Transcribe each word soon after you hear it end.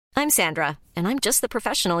I'm Sandra, and I'm just the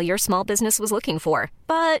professional your small business was looking for.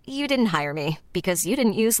 But you didn't hire me because you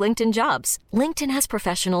didn't use LinkedIn Jobs. LinkedIn has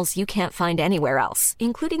professionals you can't find anywhere else,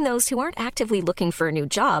 including those who aren't actively looking for a new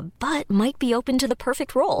job, but might be open to the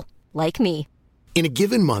perfect role, like me. In a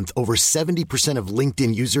given month, over 70% of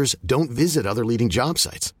LinkedIn users don't visit other leading job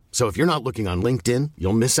sites. So if you're not looking on LinkedIn,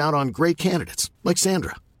 you'll miss out on great candidates like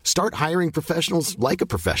Sandra. Start hiring professionals like a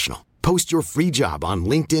professional. Post your free job on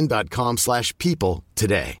linkedin.com/people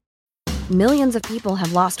today. Millions of people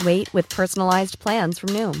have lost weight with personalized plans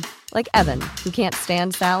from Noom. Like Evan, who can't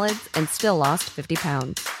stand salads and still lost 50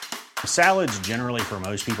 pounds. Salads generally for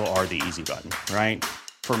most people are the easy button, right?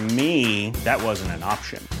 For me, that wasn't an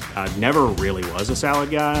option. I never really was a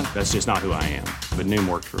salad guy. That's just not who I am. But Noom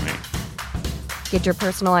worked for me. Get your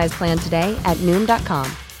personalized plan today at Noom.com.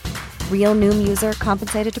 Real Noom user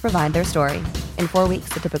compensated to provide their story. In 4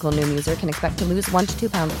 weeks, the typical Noom user can expect to lose 1 to 2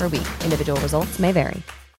 pounds per week. Individual results may vary.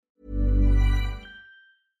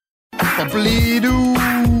 What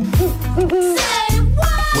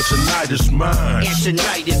tonight is mine. And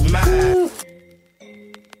tonight is mine.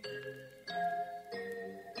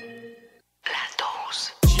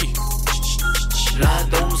 La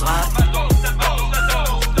dose rap.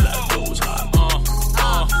 La dose rap.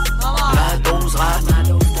 La dose rap.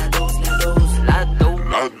 La dose.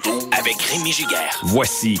 Avec Rémi Giguère.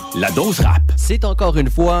 Voici la dose rap. C'est encore une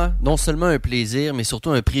fois non seulement un plaisir, mais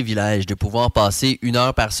surtout un privilège de pouvoir passer 1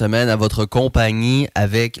 heure par semaine à votre compagnie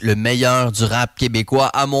avec le meilleur du rap québécois.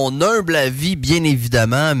 À mon humble avis, bien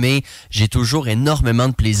évidemment, mais j'ai toujours énormément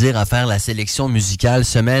de plaisir à faire la sélection musicale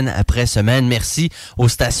semaine après semaine. Merci aux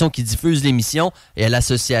stations qui diffusent l'émission et à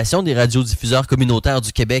l'Association des radiodiffuseurs communautaires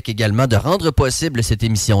du Québec également de rendre possible cette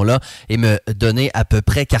émission-là et me donner à peu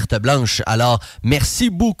près carte blanche. Alors, merci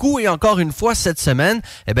beaucoup et encore une fois, cette semaine,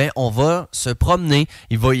 on va se promener.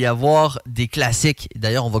 Il va y avoir des classiques.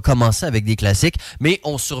 D'ailleurs, on va commencer avec des classiques, mais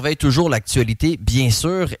on surveille toujours l'actualité, bien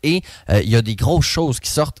sûr, et il y a des grosses choses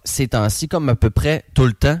qui sortent ces temps-ci, comme à peu près tout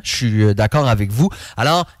le temps. Je suis d'accord avec vous.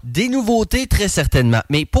 Alors, des nouveautés, très certainement.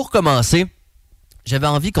 Mais pour commencer, j'avais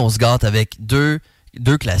envie qu'on se gâte avec deux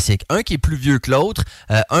classiques. Un qui est plus vieux que l'autre,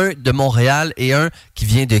 un de Montréal et un qui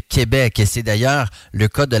vient de Québec. Et c'est d'ailleurs le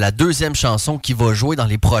cas de la deuxième chanson qui va jouer dans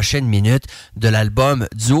les prochaines minutes de l'album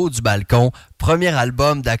Du haut du balcon, premier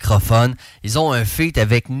album d'Acrophone. Ils ont un feat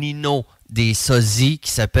avec Nino des Sosies qui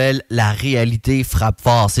s'appelle La réalité frappe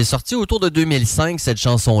fort. C'est sorti autour de 2005 cette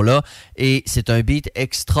chanson-là et c'est un beat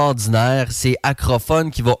extraordinaire. C'est Acrophone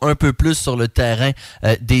qui va un peu plus sur le terrain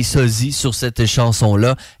des Sosies sur cette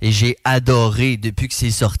chanson-là et j'ai adoré depuis que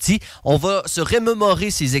c'est sorti. On va se remémorer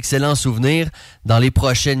ces excellents souvenirs dans les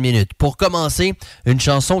prochaines minutes. Pour commencer, une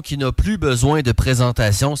chanson qui n'a plus besoin de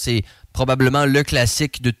présentation, c'est probablement le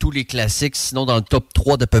classique de tous les classiques, sinon dans le top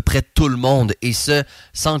 3 d'à peu près tout le monde, et ce,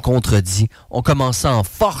 sans contredit. On commence en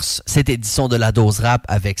force cette édition de la dose rap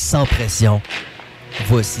avec Sans pression.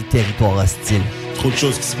 Voici Territoire hostile. Trop de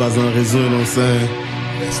choses qui se passent dans le réseau, non c'est.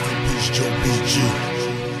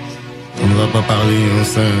 On ne va pas parler, non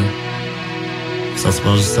c'est. Ça se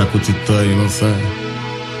passe juste à côté de toi, non c'est.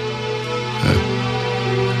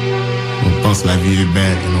 On pense la vie est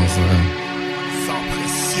belle, non c'est.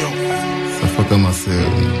 Ça faut commencer.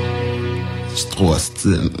 Je suis trop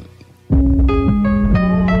hostile.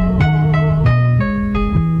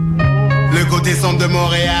 Le côté centre de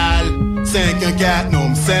Montréal, 514,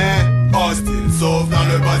 non c'est hostile, sauf quand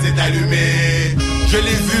le buzz est allumé. Je l'ai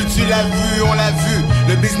vu, tu l'as vu, on l'a vu.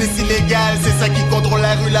 Le business illégal, c'est ça qui contrôle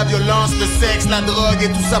la rue, la violence, le sexe, la drogue et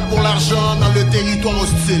tout ça pour l'argent dans le territoire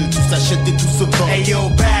hostile. Tout s'achète et tout se vend. Hey yo,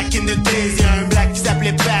 back in the days, y'a un black qui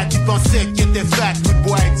s'appelait Pat. Tu pensais qu'il était fat, coup de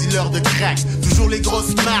bois et dealer de crack. Toujours les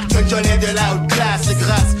grosses marques, un Juillet de la haute classe. Et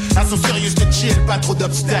grâce à son sérieux de chill, pas trop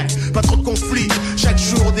d'obstacles, pas trop de conflits. Chaque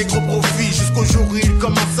jour des gros profits, jusqu'au jour où il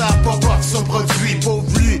commence à avoir son produit. Pauvre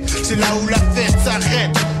lui, c'est là où la fête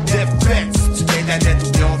s'arrête. Des fêtes, tu payes ta dette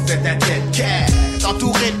ou bien on fait ta tête.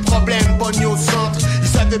 Entouré de problèmes, pogné au centre. Ils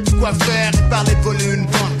savaient plus quoi faire, ils parlaient de voler une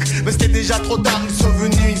banque. Mais c'était déjà trop tard, ils sont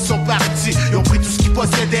venus, ils sont partis. Ils ont pris tout ce qu'ils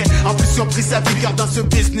possédaient, en plus ils ont pris sa vie. Car dans ce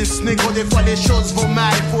business, négro, des fois les choses vont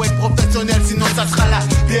mal. Faut être professionnel, sinon ça sera la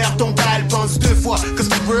pierre tombale. Pense 2 fois, que ce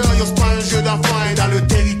que real, c'est pas un jeu d'enfant. Et dans le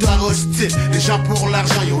territoire hostile, les gens pour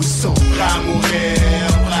l'argent, ils sont prêts à mourir,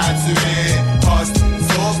 prêts à tuer. Hostile,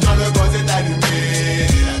 sauf quand le buzz est allumé.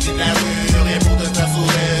 La vie de la rue, rien pour te faire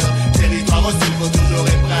sourire. Territoire hostile, faut toujours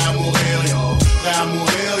être prêt à mourir, yo. Prêt à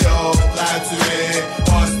mourir, yo, prêt à tuer.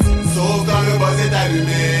 Hostile, sauf quand le buzz est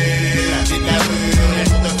allumé. La vie de la rue, rien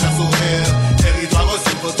pour te faire sourire. Territoire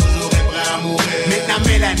hostile, faut toujours être prêt à mourir. Maintenant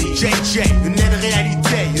Mélanie, JJ, une laide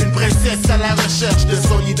réalité. Une princesse à la recherche de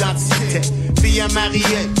son identité. Fille à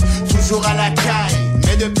marier, toujours à la caille.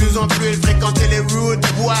 Mais de plus en plus, elle fréquentait les rude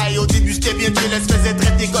boys. Au début, c'était bien chill, elle se faisait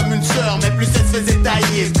traiter comme une sœur. Mais plus elle se faisait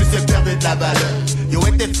tailler, plus elle perdait de la valeur. Yo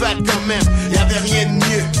était fat quand même, y'avait rien de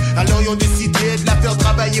mieux. Alors ils ont décidé de la faire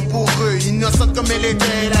travailler pour eux. Innocente comme elle était,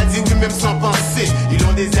 elle a dit oui même sans penser. Ils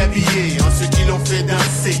l'ont déshabillée, ensuite ils l'ont fait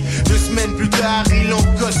danser. 2 semaines plus tard, ils l'ont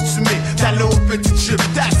costumé. Talon, petite jupe,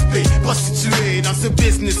 taspé, prostituée. Dans ce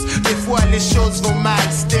business, des fois les choses vont mal.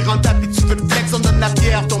 Si t'es rentable et tu veux te flex, on donne la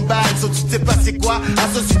pierre, ton balle. Sauf tu sais pas c'est quoi,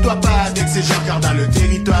 associe-toi pas avec ces gens. Car dans le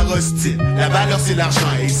territoire hostile, la valeur c'est l'argent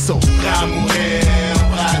et ils sont prêts à mourir,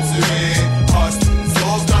 prêts à tuer. Hostile.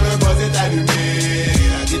 Sauf quand le buzz est allumé,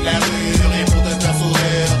 la vie de la rue, rien pour te faire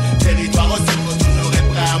sourire. Territoire hostile, faut toujours être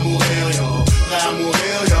prêt à mourir, yo. Prêt à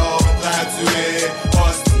mourir, yo, prêt à tuer.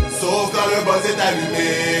 Hostile, sauf quand le buzz est allumé,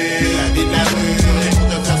 la vie de la rue, rien pour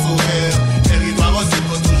te faire sourire. Territoire hostile,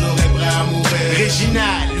 faut toujours être prêt à mourir.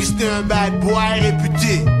 Réginal, lui c'était un bad boy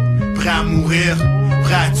réputé. Prêt à mourir,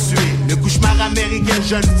 prêt à tuer. Le cauchemar américain,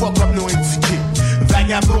 jeune fois comme l'ont indiqué.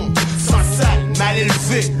 Vagabond, sans salle, mal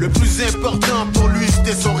élevé. Le plus important pour lui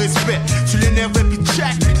c'était son respect. Tu l'énervais pis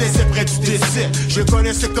Jack, lui te laissait près du dessert. Je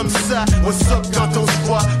connaissais comme ça, au soc quand on se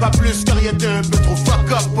voit. Pas plus car il était un peu trop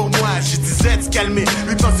fuck up pour moi. Je disais de se calmer,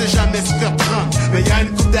 lui pensait jamais se faire prendre. Mais y'a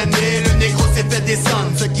une couple d'années, le négro s'est fait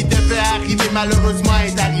descendre. Ce qui devait arriver malheureusement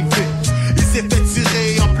est arrivé. Il s'est fait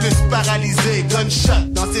tirer, en plus paralysé. Gunshot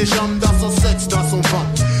dans ses jambes, dans son sexe, dans son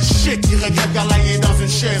ventre. Shit, il regrette car là il est dans une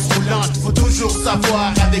chaise roulante. Faut toujours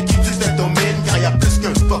savoir avec qui tu fais ton mine. Car y'a plus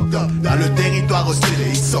qu'un fucked up dans le territoire hostile.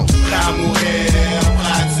 Et ils sont prêts à mourir,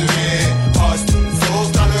 prêts à tuer. Hostile,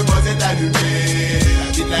 sauf quand le buzz est allumé.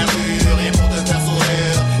 La vie de la rue, rien pour te faire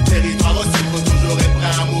sourire. Territoire hostile, faut toujours être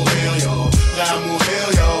prêt à mourir, yo. Prêt à mourir,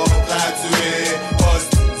 yo, prêt à tuer.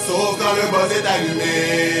 Hostile, sauf quand le buzz est allumé.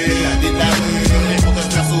 La vie de la rue, rien pour te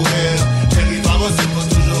faire sourire. Territoire hostile, faut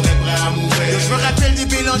toujours être prêt à mourir. Je me rappelle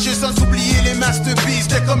des mélangés sans oublier les masterpieces.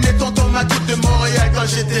 C'était comme les tontons Macoute de Montréal quand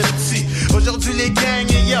j'étais petit. Aujourd'hui les gangs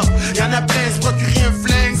et yo, y'en a plein, se procurer un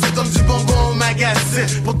flingue, c'est comme du bonbon au magasin.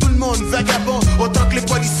 Pour tout le monde, vagabond, autant que les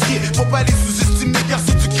policiers. Faut pas les sous-estimer car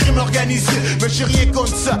c'est du crime organisé. Mais j'ai rien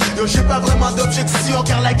contre ça, yo j'ai pas vraiment d'objection.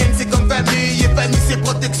 Car la gang c'est comme famille, et famille c'est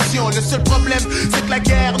protection. Le seul problème c'est que la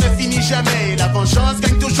guerre ne finit jamais. La vengeance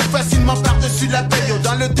gagne toujours facilement par-dessus la paix. Yo,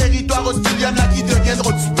 dans le territoire hostile y'en a qui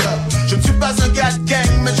deviendront du peur. Je ne suis pas un gars de gang,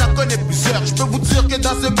 mais j'en connais plusieurs. Je peux vous dire que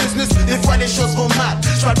dans ce business, des fois les choses vont mal.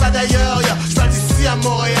 Je parle pas d'ailleurs, je parle d'ici à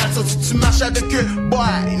Montréal. Sauf si tu marches avec eux,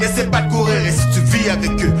 boy, n'essaie pas de courir. Et si tu vis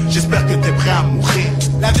avec eux, j'espère que t'es prêt à mourir.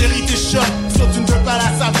 La vérité choque, sauf tu ne veux pas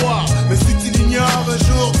la savoir. Mais si tu l'ignores, un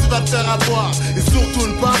jour tu vas te faire avoir. Et surtout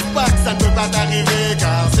ne pense pas que ça ne peut pas t'arriver.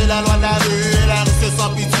 Car c'est la loi de la rue, et la rue c'est sans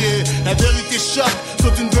pitié. La vérité choque,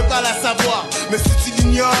 sauf tu ne veux pas la savoir. Mais si tu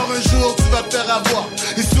l'ignores, un jour tu vas te faire avoir.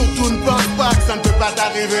 Et surtout ne pense pas que ça ne peut pas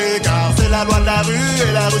t'arriver. Car c'est la loi de la rue,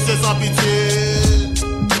 et la rue c'est sans pitié.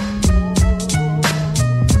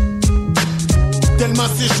 Tellement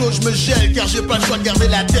c'est chaud, je me gèle car j'ai pas le choix de garder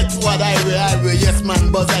la tête froide. Highway, yes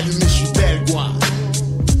man, buzz allumé, je suis belle, quoi.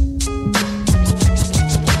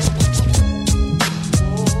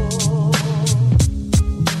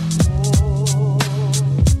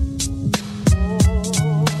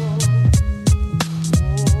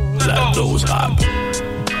 La dose rap.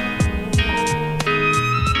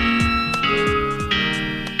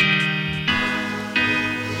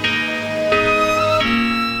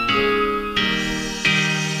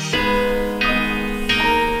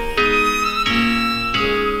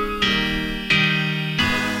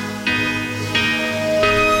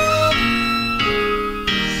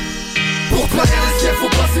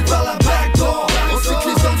 Par la backdoor. On sait que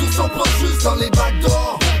les enjeux sont pas juste dans les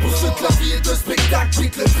backdoors. Pour ceux que la vie est un spectacle, puis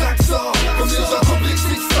que le track sort. Comme les gens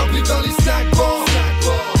complexés qui s'emblient dans les snackbars.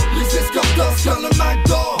 Les escortes dansent quand le Mac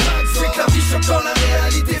dort. C'est que la vie choque quand la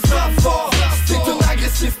réalité frappe fort. Si t'es un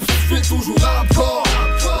agressif, puis tu fais toujours hardcore.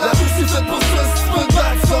 La rue c'est faite pour ça, si tu peux te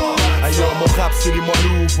battre fort. Ailleurs mon rap c'est les moins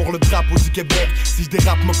lourds pour le drapeau du Québec. Si je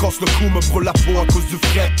dérape me casse le cou, me brûle la peau à cause du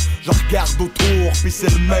fret. Je regarde autour, puis c'est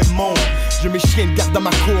le même monde. J'ai mes chiens de garde dans ma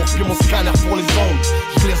cour, puis mon scanner pour les ondes.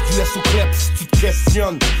 Je laisse du laisse au crêpe si tu te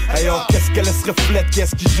questionnes. Ailleurs qu'est-ce qu'elle se reflète,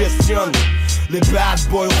 qu'est-ce qui gestionne? Les bad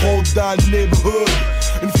boys rôdent dans le neighborhood.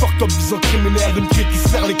 Une fucked up vision criminelle, une clé qui se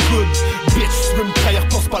serre les coudes. Bitch, tu veux me trahir,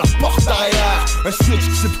 pense pas la porte arrière. Un snitch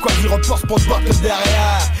qui sait de quoi dire, reporte pour te battre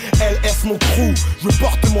derrière. LS mon crew, je veux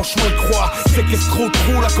porter mon chemin de croix. C'est qu'est-ce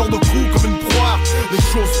trop la corde au cou comme une proie. Les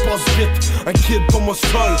choses passent vite, un kid pour mon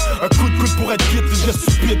sol. Un coup de coude pour être quitte, les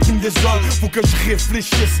gestes stupides qui me désolent. Faut que je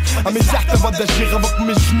réfléchisse à mes actes avant d'agir, avant que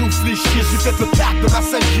mes genoux fléchissent. J'ai fait le tac de ma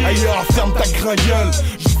sagesse. Ailleurs, ferme ta grand gueule.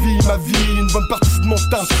 vis ma vie, une bonne partie de mon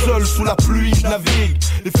temps seul sous la pluie, je navigue.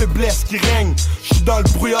 Les faiblesses qui règnent, je suis dans le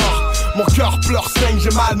brouillard. Mon cœur pleure, saigne,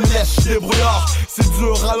 j'ai mal, me laisse, je débrouillard. C'est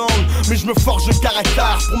dur à langue, mais je me forge le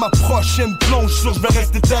caractère. Pour ma prochaine plonge, sûr je vais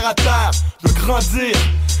rester terre à terre. Je veux grandir,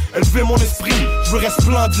 élever mon esprit, je veux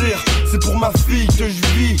resplendir. C'est pour ma fille que je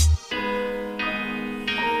vis.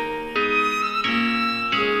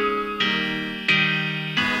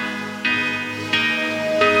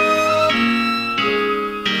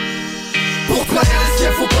 Pour trahir les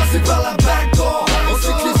siens, faut passer par la backdoor. On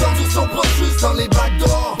sait que les endures sont proches juste dans les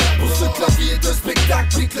backdoors. Pour ceux que la vie est un spectacle,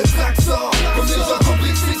 puis que le track sort. Comme les gens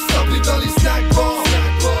compris que c'est s'emplit dans les snack bars.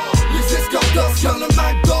 Les escorts dansent quand le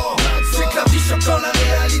Mac dort. C'est que la vie choque quand la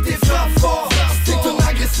réalité frappe fort. Si t'es un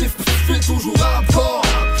agressif, puis tu fais toujours rapport.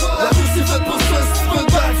 La vie c'est faite pour ça, si tu peux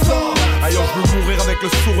te battre fort. Ailleurs je veux mourir avec le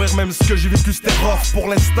sourire, même ce que j'ai vécu c'était rough. Pour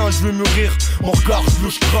l'instant je veux mûrir, mon corps je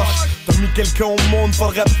louche croche. T'as mis quelqu'un au monde,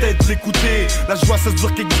 faudrait peut-être l'écouter. La joie ça se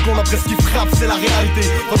dure quelques secondes après ce qui frappe, c'est la réalité.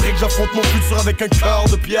 Faudrait que j'affronte mon futur avec un cœur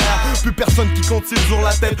de pierre. Plus personne qui compte, c'est dur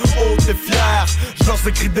la tête haute et fière. Je lance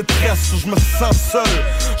des cris de détresse, je me sens seul.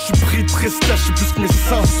 Je suis pris de tristesse, je suis plus que mes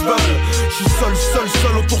sens veulent. Je suis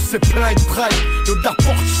seul autour c'est plein de traits. Le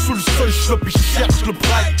d'apport sous le sol, je suis là puis je cherche le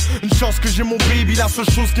prêtre. Une chance que j'ai mon baby, la seule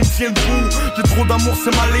chose qui me tient debout. J'ai trop d'amour,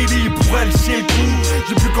 c'est ma lady, pour elle tient le coup.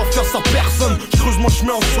 J'ai plus confiance en personne, je creuse mon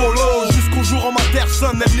chemin en solo. Jusqu'au jour en ma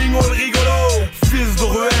personne, elle ligne le rigolo. Fils de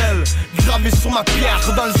ruelle, gravé sur ma pierre.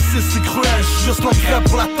 Dans le 6 c'est cruel, je suis juste l'engrais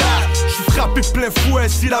pour la terre. Je suis frappé plein fouet,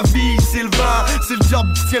 si la vie c'est le vent. C'est le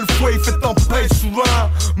diable qui tient le fouet, il fait tempête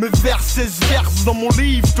souvent. Mes vers, 16 verses dans mon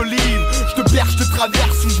livre, je te livre. Je te berge, je te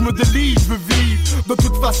traverse, où je me délivre, je veux vivre. De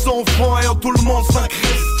toute façon, au fond, et tout le monde s'en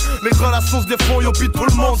crisse. Les relations se défont, yo, pis tout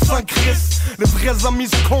le monde s'en crisse. Les vrais amis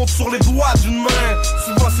se comptent sur les doigts d'une main.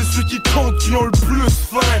 Souvent c'est ceux qui comptent qui ont le plus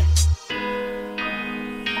faim.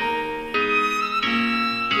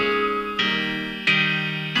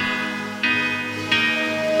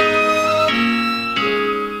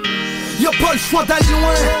 Y'a pas le choix d'aller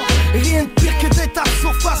loin. Rien de pire que d'être à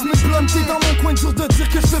surface. Mais blonde, t'es dans mon coin, dur de dire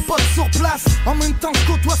que je fais pas de surplace. En même temps,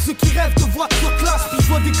 je côtoie ceux qui rêvent de voiture classe. Puis je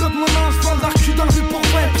vois des gars de mon âge vendre leur cul dans le rue pour 20$.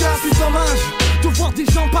 C'est dommage de voir des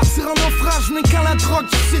gens partir en naufrage. Mais quand la drogue,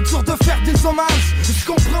 c'est dur de faire des hommages. Je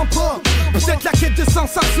comprends pas. Peut-être la quête de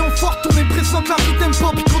sensations fortes. On l'impression que la vie t'aime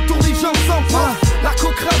pas. Puis qu'autour les gens s'en pas. La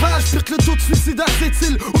coque ravage, pire que le taux de suicide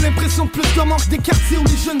acétyl. Ou l'impression que plus de manque des quartiers où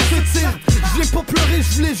les jeunes s'étirent. Je voulais pas pleurer,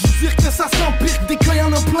 je voulais juste dire que ça s'empire. Que des cas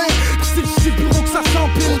y'en a plein. Pis c'est juste les bureaux que ça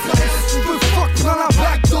s'empile. Si tu veux fuck, prends la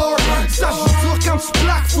backdoor. Ça joue dur quand tu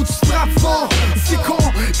plaques, faut que tu frappes fort. C'est con,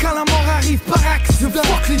 quand la mort arrive par accident.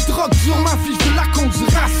 Fuck les drogues dures, ma fille, je veux la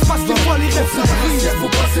conduire. Parce que moi les rêves se brisent. Faut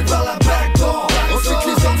passer par la backdoor. On sait que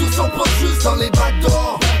les endures sont pas juste dans les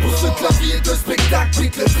backdoors. Pour ceux que la vie est un spectacle, puis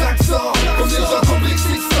que le track sort. Comme les gens complexes,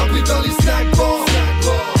 s'emplit dans les snack bars.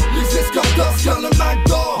 Les escorts dansent quand le Mac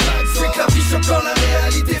dort. C'est que la vie choque quand la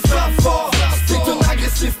réalité frappe fort. Si t'es un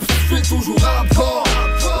agressif, puis tu fais toujours rapport.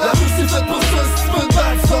 La vie c'est faite pour ça, si tu peux te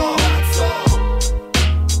battre fort.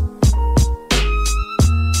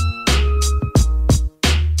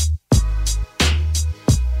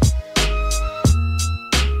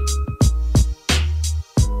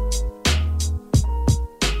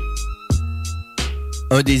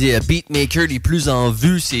 Un des beatmakers les plus en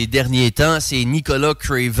vue ces derniers temps, c'est Nicolas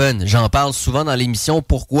Craven. J'en parle souvent dans l'émission.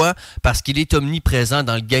 Pourquoi? Parce qu'il est omniprésent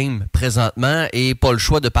dans le game présentement et pas le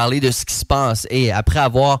choix de parler de ce qui se passe. Et après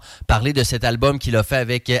avoir parlé de cet album qu'il a fait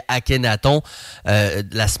avec Akhenaton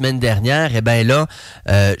la semaine dernière, et ben là,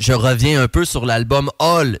 je reviens un peu sur l'album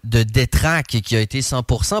All de Detrack qui a été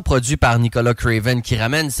 100% produit par Nicolas Craven, qui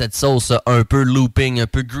ramène cette sauce un peu looping, un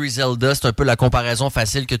peu Griselda. C'est un peu la comparaison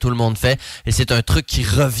facile que tout le monde fait. Et c'est un truc qui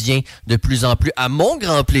revient de plus en plus à mon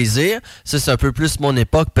grand plaisir. Ça, c'est un peu plus mon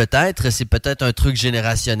époque peut-être. C'est peut-être un truc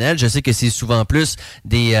générationnel. Je sais que c'est souvent plus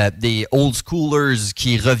des old schoolers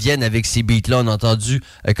qui reviennent avec ces beats-là. On a entendu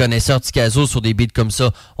Connaisseur Ticazo sur des beats comme ça.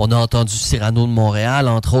 On a entendu Cyrano de Montréal,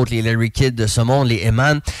 entre autres les Larry Kidd de ce monde, les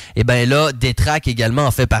Eman. Et ben là, Detrack également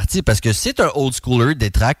en fait partie parce que c'est un old schooler,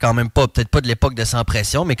 Detrack, quand même pas, peut-être pas de l'époque de Sans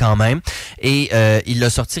Pression, mais quand même. Et il a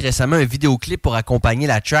sorti récemment un vidéoclip pour accompagner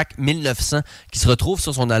la track 1900 qui se retrouve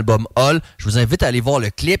sur son album All. Je vous invite à aller voir le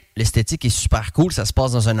clip. L'esthétique est super cool. Ça se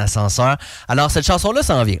passe dans un ascenseur. Alors, cette chanson-là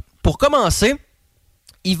s'en vient. Pour commencer,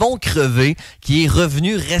 Yvon Crevé, qui est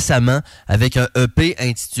revenu récemment avec un EP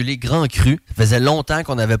intitulé Grand Cru. Ça faisait longtemps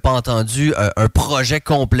qu'on n'avait pas entendu un projet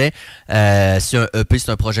complet. Si un EP,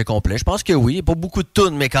 c'est un projet complet. Je pense que oui. Il n'y a pas beaucoup de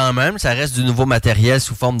tunes, mais quand même, ça reste du nouveau matériel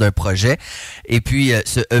sous forme d'un projet. Et puis,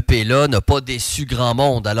 ce EP-là n'a pas déçu grand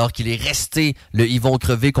monde, alors qu'il est resté le Yvon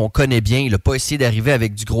Crevé qu'on connaît bien. Il n'a pas essayé d'arriver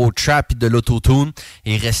avec du gros trap et de l'autotune.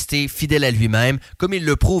 Il est resté fidèle à lui-même, comme il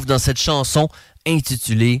le prouve dans cette chanson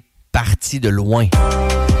intitulée « Parti de loin ».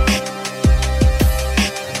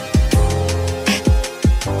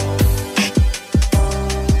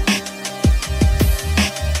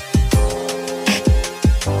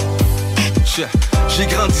 J'ai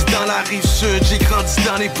grandi dans la rive sud, j'ai grandi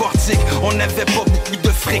dans les portiques. On n'avait pas beaucoup de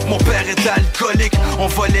fric, mon père était alcoolique. On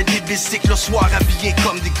volait des bicycles le soir habillés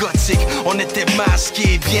comme des gothiques. On était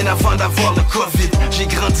masqués bien avant d'avoir le Covid. J'ai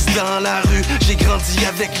grandi dans la rue, j'ai grandi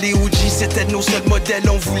avec les OG. C'était nos seuls modèles,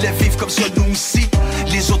 on voulait vivre comme ça nous aussi.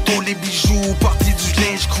 Les autos, les bijoux, porter du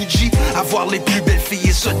linge Gucci. Avoir les plus belles filles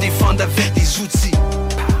et se défendre avec des outils.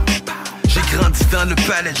 J'ai grandi dans le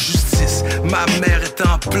palais de justice. Ma mère était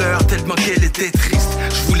en pleurs tellement qu'elle était triste.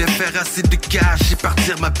 Je voulais faire assez de cash et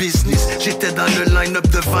partir ma business. J'étais dans le line-up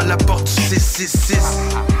devant la porte du 666.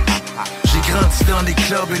 J'ai grandi dans les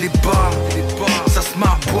clubs et les bars. Ça se met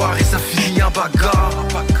à boire et ça finit en bagarre.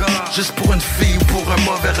 Juste pour une fille ou pour un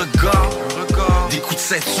mauvais regard. Des coups de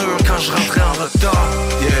ceinture quand je rentrais en retard.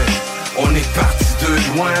 Yeah. On est parti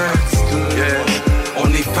de loin. Yeah. On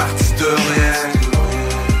est parti de rien.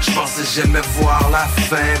 Je pensais jamais voir la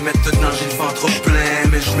fin. Maintenant j'ai le ventre plein.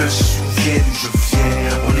 Mais je me souviens d'où je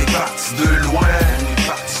viens. On est parti de loin. On est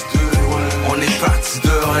parti de loin. On est parti de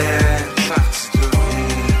rien.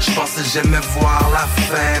 Je pensais jamais voir la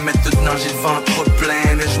fin. Maintenant j'ai le ventre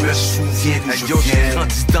plein. Mais je me souviens d'où je viens. J'ai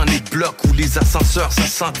grandi dans les blocs où les ascenseurs ça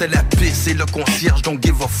sentait la pisse. Et le concierge don't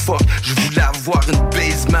give a fuck. Je voulais avoir une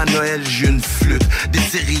base, mais à Noël j'ai une flûte. Des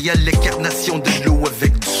céréales, les carnations, de l'eau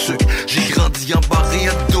avec du sucre. J'ai grandi en barré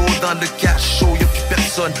à dos dans le cachot. Y'a plus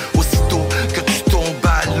personne aussitôt que tu tombes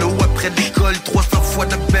à l'eau. Après l'école, 300 fois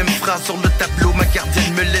la même phrase sur le tableau. Ma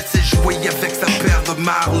gardienne me laissait jouer avec sa paire de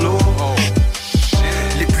Marlowe.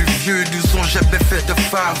 Les plus vieux nous ont jamais fait de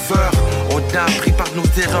faveur. On a appris par nos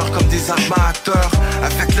erreurs comme des amateurs.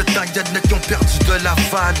 Avec le temps, y'en a qui ont perdu de la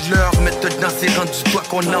valeur. Maintenant c'est rendu toi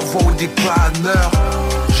qu'on envoie au dépanneur.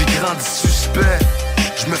 J'ai grandi suspect.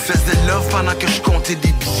 Je me faisais love pendant que je comptais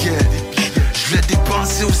des billets. Je l'ai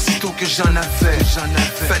dépensé aussitôt que j'en avais.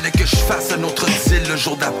 Fallait que je fasse un autre deal le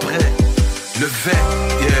jour d'après. Le vent,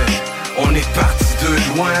 yeah. On est parti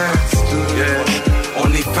de loin. Yeah.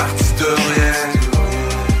 On est parti de rien.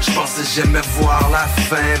 Je pensais jamais voir la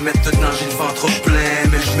fin. Maintenant j'ai le ventre plein.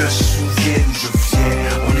 Mais je me souviens d'où je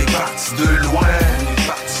viens. On est parti de loin. On est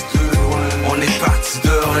parti de loin. On est parti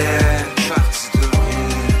de rien.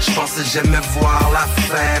 Je pensais jamais voir la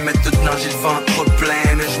fin. Maintenant j'ai le ventre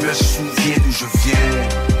plein. Mais je me souviens d'où je viens.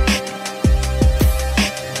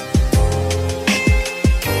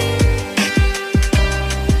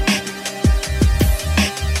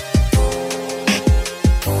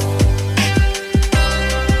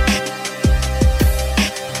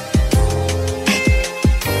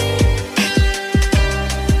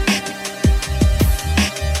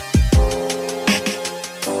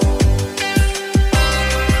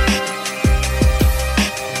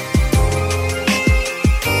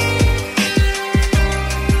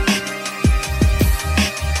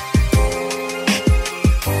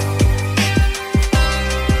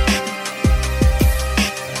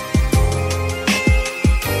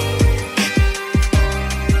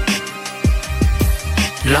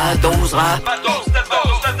 La dose rap.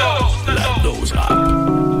 La dose rap.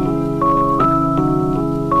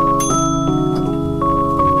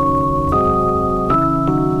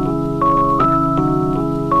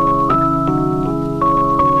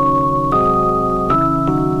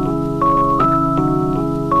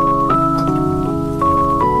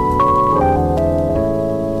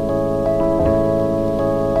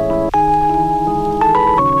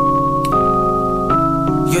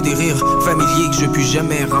 Des rires familiers que je puis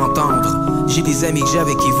jamais entendre. J'ai des amis que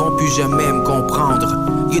j'avais qui vont plus jamais me comprendre.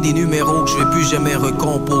 Y'a des numéros que je vais plus jamais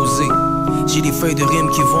recomposer. J'ai des feuilles de rimes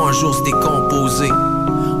qui vont un jour se décomposer.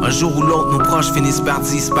 Un jour ou l'autre, nos proches finissent par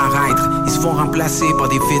disparaître. Ils se font remplacer par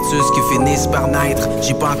des fœtus qui finissent par naître.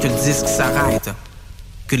 J'ai peur que le disque s'arrête,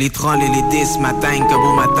 que les trolls et les disques m'atteignent, qu'un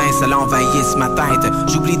beau matin ça l'envahisse ma tête.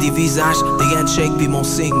 J'oublie des visages, des handshakes puis mon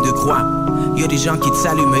signe de croix. Y'a des gens qui te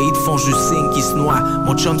saluent mais ils te font juste signe qu'ils se noient.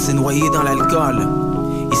 Mon chum s'est noyé dans l'alcool.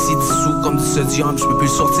 Ici dissous comme du sodium, je peux plus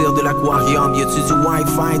sortir de l'aquarium. Y'a-tu du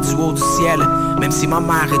Wi-Fi du haut du ciel, même si ma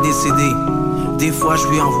mère est décédée? Des fois je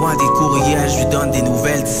lui envoie des courriels, je lui donne des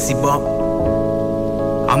nouvelles d'ici bas.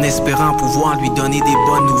 En espérant pouvoir lui donner des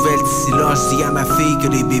bonnes nouvelles d'ici là. Je dis à ma fille que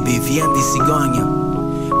les bébés viennent des cigognes.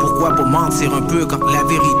 Pourquoi pas mentir un peu quand la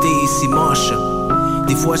vérité est si moche?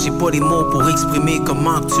 Des fois j'ai pas les mots pour exprimer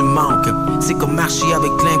comment que tu me manques. C'est comme marcher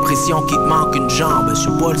avec l'impression qu'il te manque une jambe. Je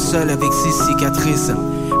suis pas le seul avec ces cicatrices.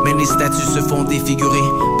 Même les statues se font défigurer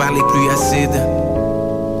par les pluies acides.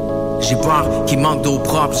 J'ai peur qu'il manque d'eau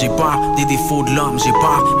propre. J'ai peur des défauts de l'homme. J'ai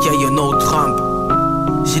peur qu'il y ait un autre Trump.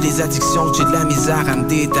 J'ai des addictions, j'ai de la misère à me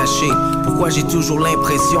détacher. Pourquoi j'ai toujours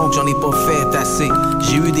l'impression que j'en ai pas fait assez?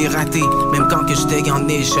 J'ai eu des ratés, même quand que j'étais en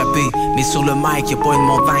échappé. Mais sur le mic, y'a pas une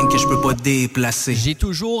montagne que je peux pas déplacer. J'ai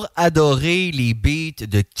toujours adoré les beats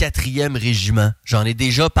de 4e régiment. J'en ai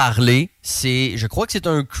déjà parlé. Je crois que c'est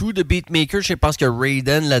un crew de beatmakers. Je pense que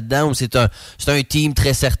Raiden là-dedans, ou c'est un team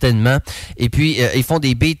très certainement. Et puis, ils font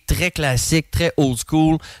des beats très classiques, très old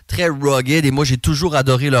school, très rugged. Et moi, j'ai toujours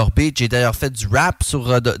adoré leurs beats. J'ai d'ailleurs fait du rap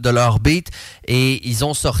sur de leurs beats. Et ils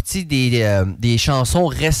ont sorti des chansons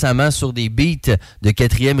récemment sur des beats de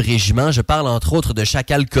 4e régiment. Je parle entre autres de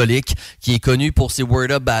Chacal Alcoolique, qui est connu pour ses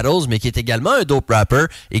Word Up Battles, mais qui est également un dope rapper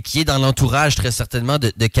et qui est dans l'entourage très certainement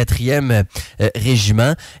de 4e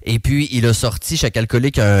régiment. Et puis, il a sorti, Chacal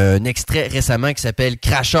Alcoolique, un extrait récemment qui s'appelle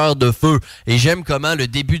Cracheur de feu. Et j'aime comment le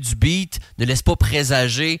début du beat ne laisse pas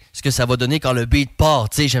présager ce que ça va donner quand le beat part.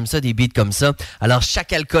 Tu sais, j'aime ça, des beats comme ça. Alors,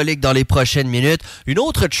 Chacal Alcoolique dans les prochaines minutes. Une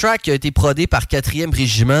autre track qui a été prodée par 4e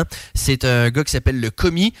régiment, c'est un gars qui s'appelle Le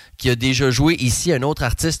Commis, qui a déjà joué ici, un autre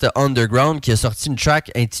artiste underground qui a sorti une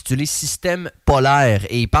track intitulée Système polaire.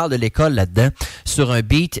 Et il parle de l'école là-dedans sur un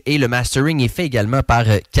beat et le mastering est fait également par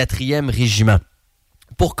 4e régiment.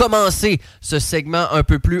 Pour commencer ce segment un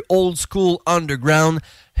peu plus old school underground,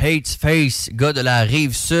 Hateface, gars de la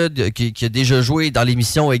Rive-Sud, qui a déjà joué dans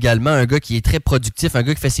l'émission également, un gars qui est très productif, un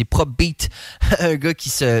gars qui fait ses propres beats, un gars qui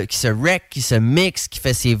se wreck, qui se mixe, qui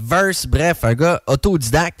fait ses verses, bref, un gars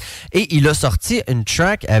autodidacte. Et il a sorti une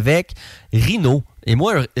track avec Rino. Et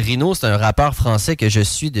moi, Rino, c'est un rappeur français que je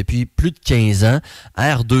suis depuis plus de 15 ans.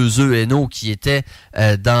 R2ENO, qui était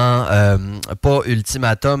dans, pas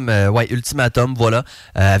Ultimatum, Ultimatum, voilà,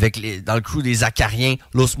 dans le crew des Acariens,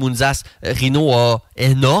 Los Munzas. Rino a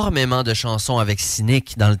énormément de chansons avec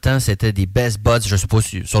Cynic. Dans le temps, c'était des best buds, je sais pas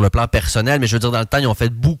sur le plan personnel, mais je veux dire, dans le temps, ils ont fait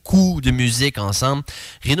beaucoup de musique ensemble.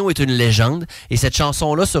 Rino est une légende, et cette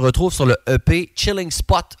chanson-là se retrouve sur le EP Chilling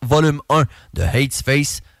Spot Volume 1 de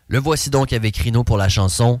Hateface. Le voici donc avec Rino pour la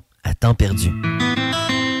chanson « À temps perdu ».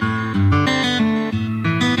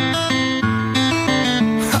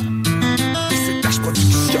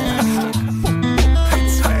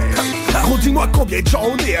 Dis-moi combien de gens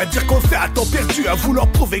on est à dire qu'on fait à temps perdu, à vouloir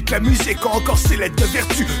prouver que la musique a encore ses lettres de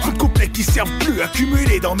vertu. Trop de couplets qui servent plus,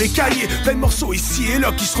 accumulés dans mes cahiers. Plein de morceaux ici et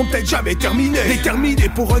là qui seront peut-être jamais terminés. Déterminé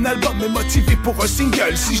pour un album, mais motivé pour un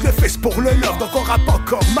single. Si je le fais, c'est pour le love, donc on rappe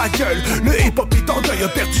encore ma gueule. Le hip-hop est en deuil, a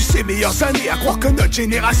perdu ses meilleures années. À croire que notre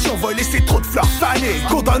génération va laisser trop de fleurs fanées.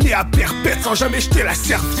 Condamné à perpète sans jamais jeter la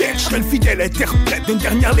serviette. Je serai le fidèle interprète d'une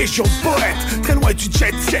dernière légion de poètes. Très loin du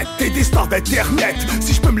jet set et des stars d'internet.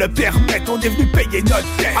 Si je peux me le permettre, on est venu payer notre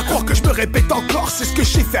dette. À croire que je me répète encore, c'est ce que je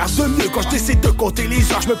sais faire de mieux. Quand je décide de compter les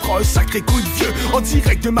heures, je me prends un sacré coup de vieux. En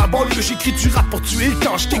direct de ma banlieue, j'écris du rap pour tuer le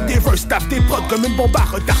temps. Je kick des verses, tape des prods comme une bombe à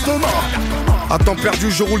retardement. À temps perdu,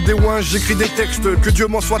 je roule des ouins, j'écris des textes. Que Dieu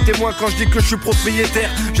m'en soit témoin quand je dis que je suis propriétaire.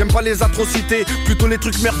 J'aime pas les atrocités, plutôt les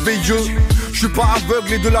trucs merveilleux. Je suis pas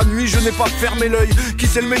aveugle et de la nuit, je n'ai pas fermé l'œil. Qui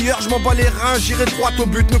c'est le meilleur, je m'en bats les reins, j'irai droit au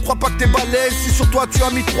but. Ne crois pas que t'es balèze, si sur toi tu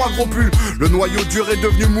as mis 3 gros pulls. Le noyau dur est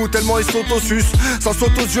devenu mou tellement il saute au sus. Ça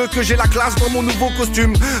saute aux yeux que j'ai la classe dans mon nouveau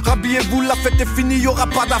costume. Rhabillez-vous, la fête est finie, y'aura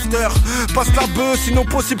pas d'after. Passe la bœuf, sinon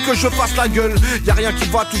possible que je fasse la gueule. Y'a rien qui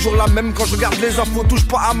va, toujours la même quand je regarde les infos. Touche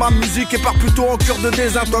pas à ma musique et pars plutôt en cure de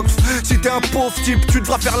désintox. Si t'es un pauvre type, tu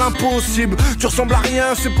devras faire l'impossible. Tu ressembles à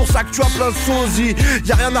rien, c'est pour ça que tu as plein de sosies.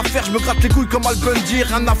 Y'a rien à faire, je me gratte les couilles comme Al Bundy.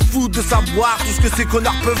 Rien à foutre de savoir tout ce que ces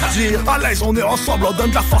connards peuvent dire. À l'aise, on est ensemble, on donne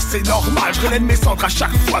de la force, c'est normal. Je relève mes cendres à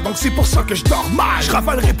chaque fois, donc c'est pour ça que je dors mal. Je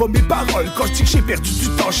ravalerai pas mes paroles quand je dis que j'ai perdu du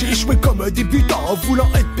temps. J'ai échoué comme un débutant en voulant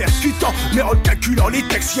être percutant. Mais en calculant les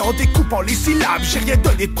textes et en découpant les syllabes, j'ai rien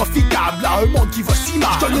donné de profitable à un monde qui va si mal.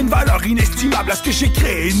 Je donne une valeur inestimable à ce que j'ai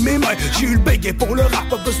créé de mes mains. J'ai eu le béguet pour le rap,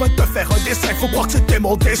 pas besoin de te faire un dessin. Faut croire que c'était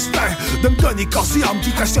mon destin de me donner corps et âme,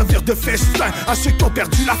 qui qu'à servir de festin à ceux qui ont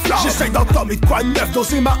perdu la flamme. J'essaie d'entendre de quoi de neuf,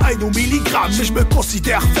 doser ma haine au milligrammes. Mais je me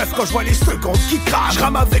considère veuf quand je vois les secondes qui crament. Je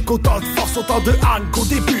rame avec autant de force, autant de âne qu'au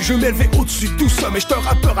début. Je m'élevais au-dessus de tout ça, mais je te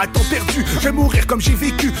rappeur à temps perdu. Je vais mourir comme j'ai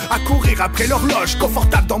vécu, à courir après l'horloge.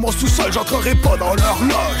 Confortable dans mon sous-sol, j'entrerai pas dans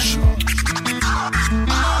l'horloge.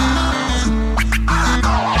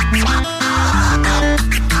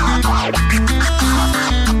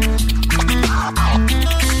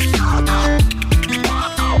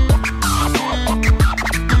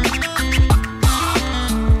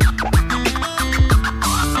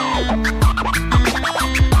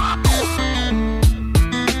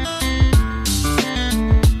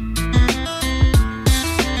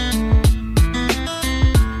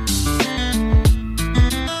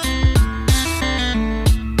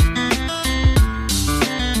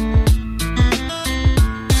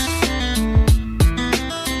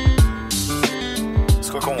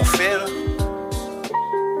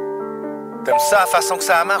 la façon que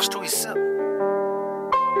ça marche, tout ici.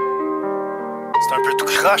 C'est un peu tout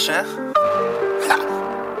croche, hein? Ha!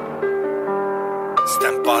 Si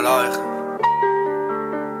t'aimes pas l'heure.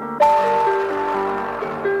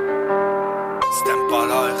 Si t'aimes pas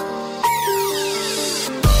l'heure.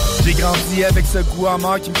 J'ai grandi avec ce goût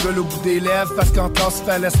amer qui me colle au bout des lèvres. Parce qu'en classe, il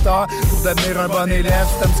fallait star pour devenir un bon élève.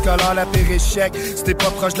 Système scolaire, la pire échec. C'était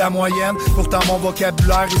pas proche de la moyenne. Pourtant, mon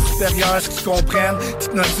vocabulaire est supérieur à ce qu'ils comprennent.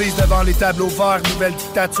 T'hypnotise devant les tableaux verts. Nouvelle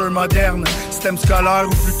dictature moderne. Système scolaire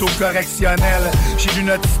ou plutôt correctionnel. J'ai lu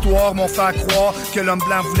notre histoire, m'ont fait croire que l'homme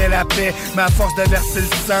blanc voulait la paix. Mais à force de verser le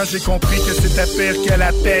sang, j'ai compris que c'était pire que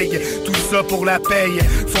la paye. Tout ça pour la paye.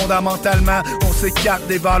 Fondamentalement, on s'écarte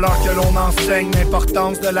des valeurs que l'on enseigne.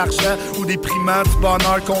 L'importance de l'argent ou déprimant du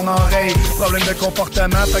bonheur qu'on enraye. Problème de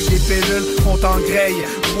comportement, fait que des pilules, on t'engraye.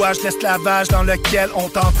 Rouage d'esclavage dans lequel on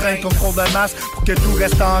t'entraîne. Contrôle de masse pour que tout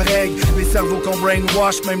reste en règle. Les cerveaux qu'on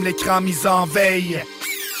brainwash, même l'écran mis en veille.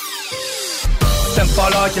 Système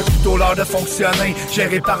polaire qui a plutôt l'heure de fonctionner.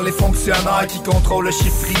 Géré par les fonctionnaires qui contrôlent le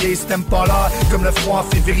chiffrier. Système polaire, comme le froid en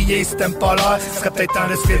février. Système polaire, serait peut-être temps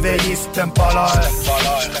de se réveiller. Système polaire.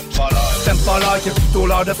 Système polaire qui a plutôt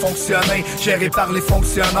l'heure de fonctionner. Géré par les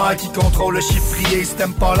fonctionnaires qui contrôlent le chiffrier.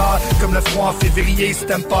 Système polaire, comme le froid en février.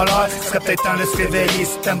 Système polaire, serait peut-être temps de se réveiller.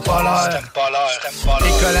 Système polaire.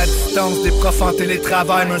 École à distance, des profs en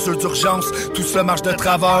télétravail, mesures d'urgence. Tout ça marche de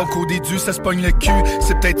travers. Au cours des dieux, ça se pogne le cul.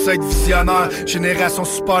 C'est peut-être ça être visionnaire. Génération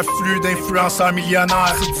superflue d'influenceurs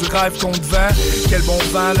millionnaires. C'est du rêve qu'on te vend. Quel bon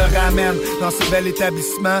vent le ramène dans ce bel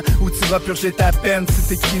établissement où tu vas purger ta peine.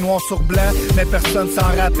 C'est écrit noir sur blanc, mais personne s'en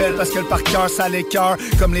rappelle parce que le par cœur ça l'écœure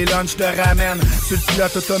comme les lunchs de ramen. Sur le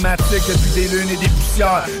pilote automatique depuis des lunes et des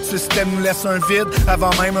poussières. Ce système nous laisse un vide avant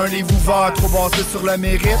même un livre ouvert. Trop basé sur le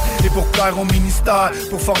mérite et pour plaire au ministère.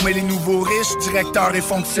 Pour former les nouveaux riches, directeurs et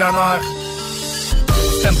fonctionnaires.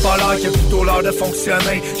 Système polaire qui a plutôt l'heure de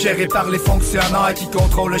fonctionner. Géré par les fonctionnaires qui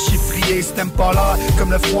contrôlent le chiffrier. Système polaire,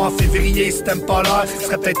 comme le froid en février. Système polaire,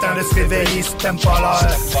 serait peut-être temps de se réveiller. Système polaire.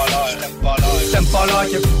 Système polaire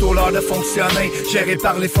qui a plutôt l'heure de fonctionner. Géré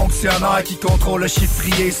par les fonctionnaires qui contrôlent le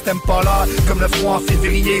chiffrier. Système polaire, comme le froid en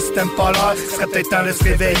février. Système polaire, serait peut-être temps de se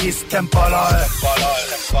réveiller. Système polaire.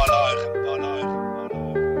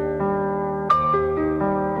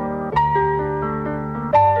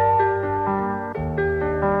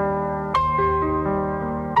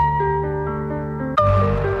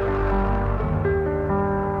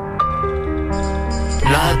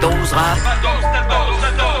 La dose rap. La dose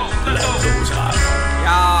rap.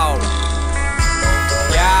 Yo.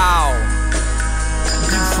 Yo.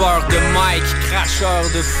 Bouffeur de mic, cracheur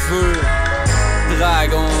de feu.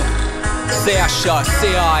 Dragon.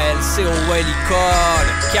 CHA-CAL-COL,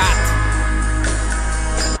 4.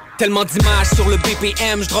 Tellement d'images sur le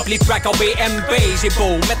BPM, j'droppe les tracks en BMB. J'ai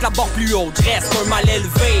beau mettre la barre plus haute, reste un mal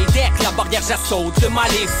élevé. Dès que la barrière j'assaute, le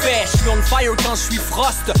mal est fait. J'suis on fire quand j'suis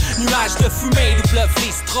frost. Nuages de fumée, double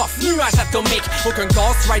les strophes. Nuages atomiques, aucun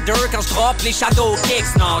Ghost Rider quand j'droppe les shadow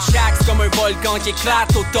kicks. Non, chaque c'est comme un volcan qui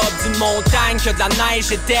éclate au top d'une montagne. Que de la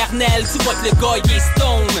neige éternelle, tu vois que le gars il est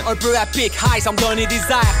stone. Un peu à pic, high sans me donner des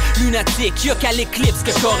airs lunatiques, y'a qu'à l'éclipse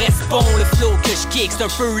que je correspond. Le flow que j'kick c'est un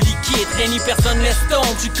peu liquide, rien ni personne laisse tomber.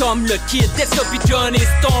 J'suis comme le kid, Tessa pis Johnny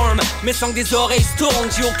Storm. Mais sans que des oreilles se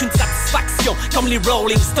tournent, j'ai aucune satisfaction comme les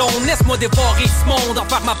Rolling Stones. Laisse-moi dévorer ce monde, en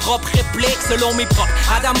faire ma propre réplique selon mes propres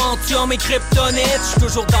adamantium et kryptonite. J'suis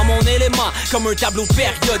toujours dans mon élément, comme un tableau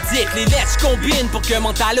périodique. Les lettres j'combine pour que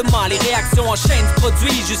mentalement les réactions en chaîne se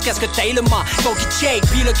produisent jusqu'à ce que t'ailles le mal. Faut qu'il shake,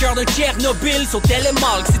 pis le cœur d'un Tchernobyl saute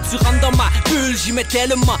tellement que si tu rentres dans ma bulle, j'y mets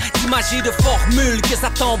tellement d'images et de formules que ça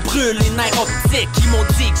t'en brûle. Les nerfs optiques qui m'ont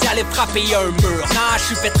dit que j'allais frapper un mur. Nah,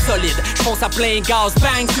 j'suis fait solide, j'fonce à plein gaz,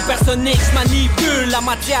 bang, supersonique, j'manipule la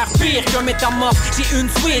matière pire qu'un métamorphe. J'ai une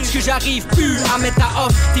switch que j'arrive plus à mettre à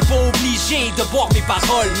off. T'es pas obligé de boire mes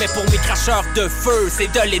paroles, mais pour mes cracheurs de feu,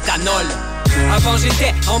 c'est de l'éthanol. Avant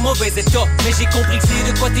j'étais en mauvais état, mais j'ai compris que c'est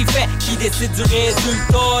de quoi t'es fait qui décide du résultat.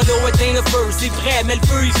 L'eau éteint le feu, c'est vrai, mais le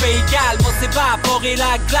feu il fait égal. Moi s'évaporer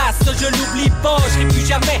la glace, ça je l'oublie pas. J'serai plus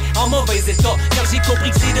jamais en mauvais état, car j'ai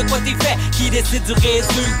compris que c'est de quoi t'es fait qui décide du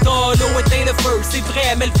résultat. L'eau éteint le feu, c'est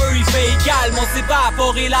vrai, mais le feu il fait égal. Moi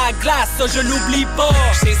s'évaporer la glace, ça je l'oublie pas.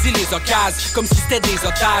 J'saisis les occasions, comme si c'était des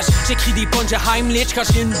otages. J'écris des punches à Heimlich quand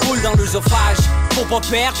j'ai une boule dans l'œsophage. Faut pas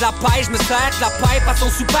perdre la paille, je me sers de la pipe à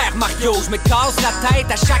son Super Mario. Je me casse la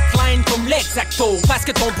tête à chaque line comme l'exacto. Parce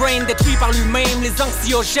que ton brain détruit par lui-même les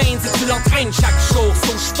anxiogènes si tu l'entraînes chaque jour.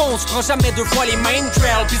 So j'fonce, j'prends jamais deux fois les mêmes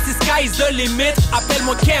trails. Puis si sky's the limit,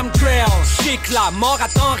 appelle-moi chemtrail. Chic la mort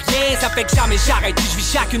attend rien, ça fait que jamais j'arrête. Puis je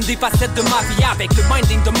vis chacune des facettes de ma vie avec le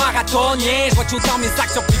minding de marathonien. Je vois autant mes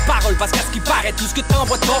actions que mes paroles, parce qu'à ce qui paraît, tout ce que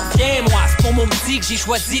t'envoies t'en revient. Moi, c'est pour mon petit que j'ai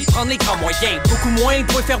choisi de prendre les grands moyens. Beaucoup moins le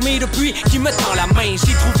point fermé depuis qui me tend la main.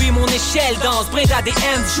 J'ai trouvé mon échelle dans ce brin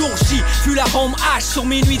d'ADN. Jour J, fut la home hache sur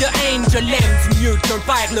mes nuits de haine. Je l'aime du mieux qu'un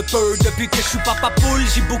père le peut. Depuis que je suis papa poule,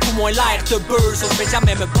 j'ai beaucoup moins l'air de beurre. So je vais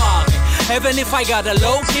jamais me barrer. Even if I got a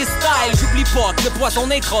low-key style, j'oublie pas que le poison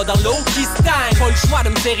naîtra dans l'eau qui stagne. Pas le choix de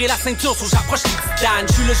me serrer la ceinture, so j'approche les titanes.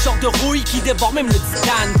 Je suis le genre de rouille qui dévore même le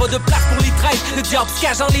titane. Pas de place pour les traits, le job se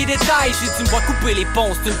cache dans les détails. Si tu me vois couper les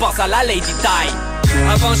ponts, tu me passes à la Lady Taille.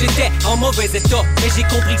 Avant j'étais en mauvais état, mais j'ai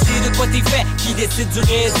compris que c'est de quoi t'es fait qui décide du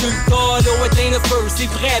résultat. L'eau éteint le feu, c'est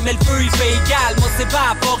vrai, mais le feu il fait égal. Moi c'est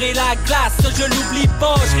évaporer la glace, ça je l'oublie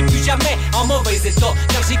pas. Je serai plus jamais en mauvais état,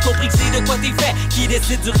 car j'ai compris que c'est de quoi t'es fait qui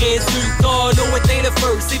décide du résultat. L'eau éteint le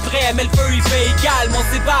feu, c'est vrai, mais le feu il fait égal. Moi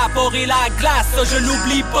c'est évaporer la glace, ça je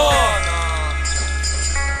l'oublie pas.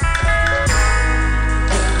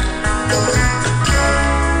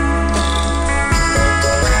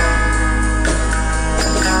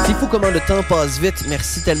 C'est fou comment le temps passe vite.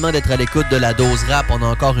 Merci tellement d'être à l'écoute de la dose rap. On a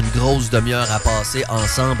encore une grosse demi-heure à passer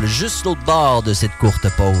ensemble, juste l'autre bord de cette courte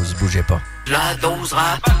pause. Bougez pas. La dose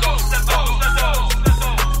rap.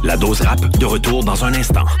 La dose rap, de retour dans un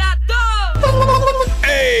instant.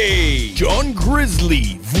 Hey! John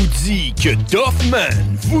Grizzly vous dit que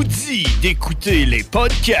Duffman vous dit d'écouter les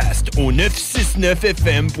podcasts au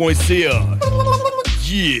 969fm.ca.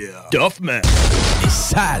 Yeah! Duffman. Les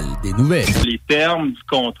salles des nouvelles. Les termes du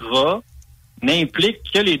contrat n'impliquent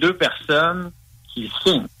que les deux personnes qui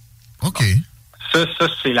signent. OK. Ça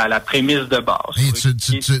c'est la prémisse de base. Hey,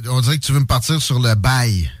 on dirait que tu veux me partir sur le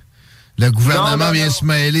bail. Le gouvernement vient se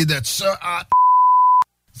mêler de ça. Ah,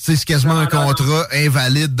 c'est quasiment un contrat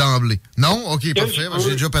invalide d'emblée. Non? OK, parfait.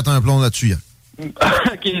 J'ai déjà pété un plomb là-dessus. OK,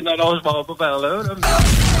 non, je m'en vais pas par là.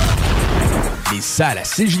 Les salles à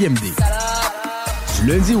CJMD. Du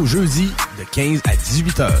lundi au jeudi, de 15 à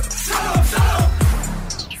 18 heures.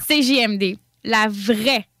 CJMD, la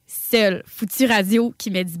vraie seule foutue radio qui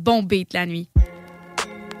met du bon beat la nuit.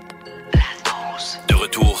 De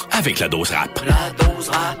retour avec la dose rap. La dose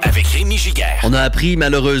rap. Avec Rémi Giguère. On a appris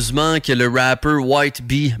malheureusement que le rappeur White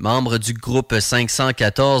Bee, membre du groupe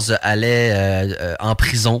 514, allait en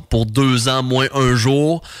prison pour 2 ans moins 1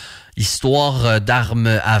 jour. Histoire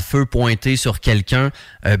d'armes à feu pointées sur quelqu'un.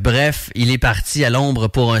 Bref, il est parti à l'ombre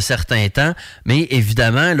pour un certain temps. Mais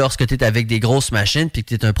évidemment, lorsque tu es avec des grosses machines puis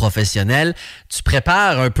que tu es un professionnel, tu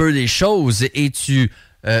prépares un peu les choses et tu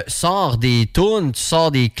sors des tunes, tu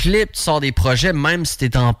sors des clips, tu sors des projets, même si tu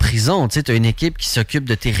es en prison. Tu sais, tu as une équipe qui s'occupe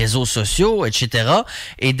de tes réseaux sociaux, etc.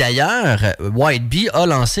 Et d'ailleurs, White Bee a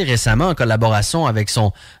lancé récemment, en collaboration avec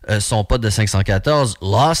son pote de 514,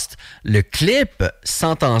 Lost, le clip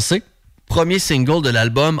Sentencé, premier single de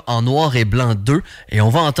l'album En Noir et Blanc 2. Et on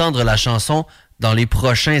va entendre la chanson dans les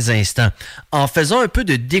prochains instants. En faisant un peu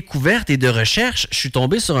de découverte et de recherche, je suis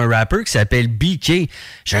tombé sur un rappeur qui s'appelle BK.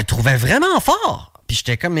 Je le trouvais vraiment fort. Puis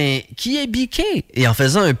j'étais comme, mais qui est BK? Et en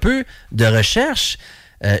faisant un peu de recherche,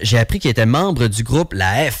 j'ai appris qu'il était membre du groupe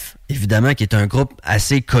La F, évidemment, qui est un groupe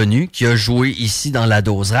assez connu, qui a joué ici dans la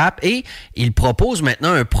dose rap. Et il propose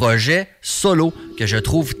maintenant un projet solo que je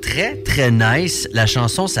trouve très, très nice. La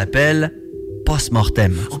chanson s'appelle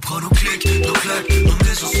Post-Mortem. On prend nos clics, nos claques, nos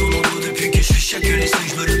maisons sur mon dos. Depuis que je suis chacun les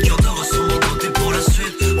signes, je me le cœur de ressort mon côté pour la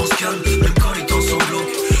suite. On se calme, même quand les temps sont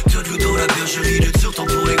glauques. T'as de l'eau dans la bergerie, de sur temps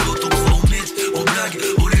pour ego, ton croit au mythe, aux blagues,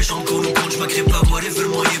 aux légendes qu'on nous compte. Je m'agrée pas, moi, les veulent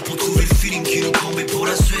moyen pour trouver le feeling qui nous combat pour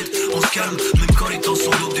la suite. On se calme, même quand les temps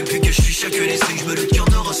sont glauques. Depuis que je suis chacun les signes, je me le cœur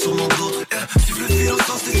de ressort mon dos. Suivre le fil au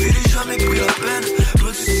sens des filets, jamais pris la peine.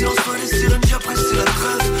 Loin du silence, loin des sirènes, j'apprécie la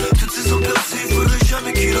trêve. Toutes ces hommes percées, faudrait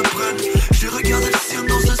jamais qu'ils le prennent. Je regarde le ciel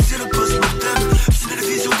dans un ciel post-mortem. C'est une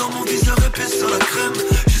vision dans mon viseur épais sur la crème.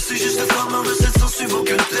 Je suis juste le farmer de cette sans suivre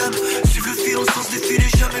aucun thème. Suivre le fil au sens des filets,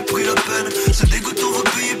 jamais pris la peine. Ce dégoût on va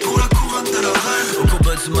payer pour la couronne de la reine. Au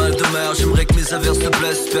combat du mal de mer, j'aimerais que mes les averses te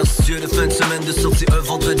blessent. Perçu de fin de semaine de sortie un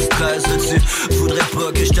vendredi 13. Tu voudrais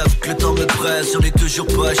pas que je t'avoue que le temps me presse. J'en ai toujours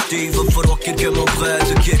pas acheté, il va falloir que quelqu'un m'en prête.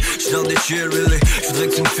 Ok, j'suis dans des chill, really. J'voudrais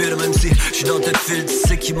que tu me files, même si j'suis dans tête file. Tu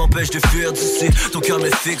sais qui m'empêche de fuir d'ici. Ton cœur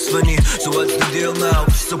m'est fixe, money. So what's the deal now?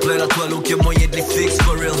 J'suis sur plein la toile, aucun moyen de les fixer,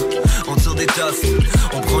 for real. On tire des taffes,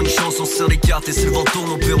 on prend une chance, on serre les cartes. Et si le vent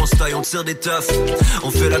tourne, on perd, on se taille, on tire des taffes.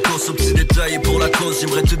 On fait la course aux petits détails. Et pour la cause,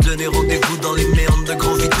 j'aimerais te donner rendez-vous dans les merdes de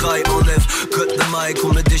grands vitrail. Enlève, cut de mic,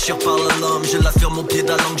 on me déchire par la lame. Je l'affirme au pied de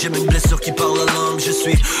la langue, j'ai une blessure qui parle la langue. Je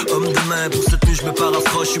suis homme de main, pour cette nuit je me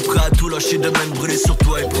paraphrase. Je suis prêt à tout lâcher de même, brûler sur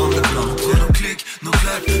toi et prendre le blanc. Après nos clics, nos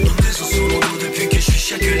claques, nos maisons sur mon dos. Depuis que je suis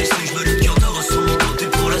chacun les signes, je me doute qu'il y en aura sur mon dos. Et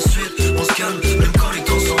pour la suite, on se calme, même quand les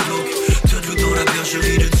temps sont glauques. Te de l'eau dans la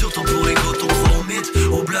bergerie, de sur ton pour les gouttes. On croit aux mythes,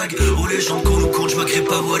 aux blagues, aux légendes qu'on nous compte. Je m'agrée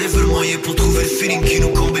pas, moi les veulent moyen pour trouver le feeling qui nous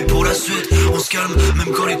combe. Et pour la suite, on se calme,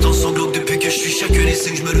 même quand les temps sont glauques. Depuis que je suis chacun les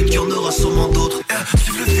signes, je me doute qu'il y en aura sûrement d'autres.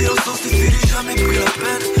 Suivre le fil au sens des fils, j'ai jamais pris la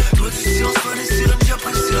peine. Toi du silence, pas les sirènes,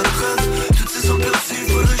 j'apprécie la trêve. Toutes ces hommes perçus,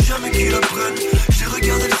 faudrait jamais qu'ils apprennent. J'ai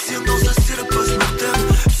regardé les signes dans un style post-mortem.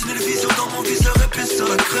 J'ai une vision dans mon viseur épais sur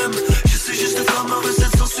la crème. J'essaie juste de faire ma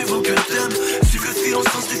recette sans suivre aucun thème. Suivre le fil au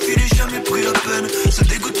sens des fils, j'ai jamais pris la peine. Ce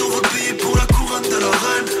dégoût, on va payer pour la couronne de la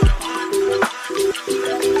reine.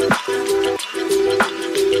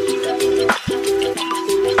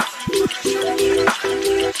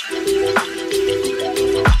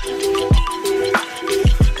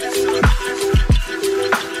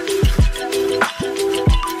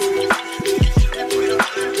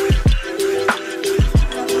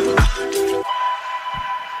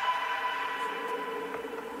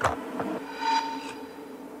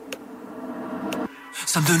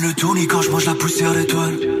 Ça me donne le tournis quand je mange la poussière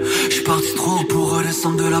d'étoiles. J'suis parti trop haut pour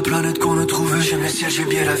redescendre de la planète qu'on a trouvée. J'aime le ciel, j'aime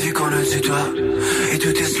bien la vue qu'on a du toit. Et tout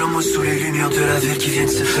est slow-mo sous les lumières de la ville qui viennent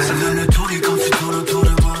se faire. Ça me donne le tournis quand tu tournes autour de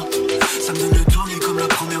moi. Ça me donne le tournis comme la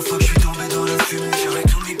première fois que je suis tombé dans la fumée. J'aurais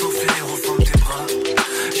tout mis pour finir au fond de tes bras.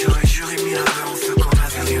 J'aurais juré mis la main au feu qu'on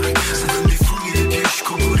avait viré. Ça donne des fourmis, des pieds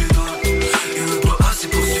jusqu'au bout des doigts. Et le bois assez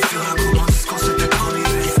pour suffire la commande. C'est ce qu'on s'était promis.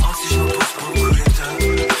 Mais si je me pose pas au coup d'état.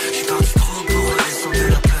 J'suis parti trop haut pour redescendre de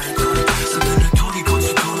la planète. Ça me donne le tournis quand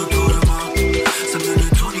tu tournes autour de moi. Ça me donne le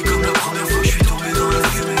tournis comme la première fois que je suis tombé dans la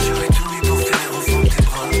fumée. J'aurais tout mis pour finir au fond de tes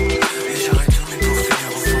bras. Et j'aurais tout mis pour finir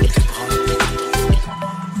au fond de tes bras.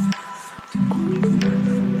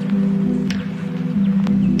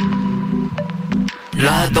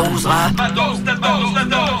 La dose rap. La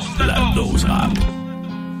dose rap.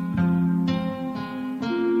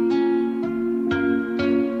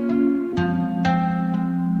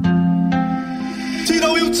 Tino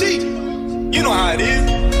UT, you know how it is.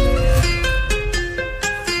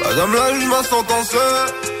 Madame la juge m'a sentencé.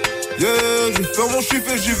 Yeah, je vais faire mon chiffre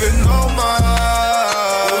et j'y vais normal.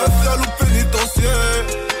 Reste à l'eau pénitentiaire.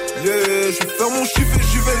 Yeah, je vais faire mon chiffre et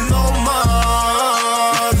j'y vais normal.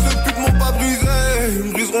 Ces putes m'ont pas brisé, ils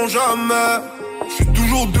me briseront jamais. Je suis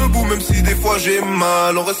toujours debout même si des fois j'ai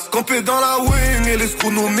mal. On reste campé dans la wing et les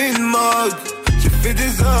screws nous mine-mode. J'ai fait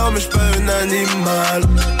des heures mais j'suis pas un animal.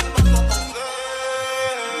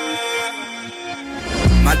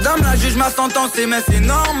 Madame la juge m'a sentencé mais c'est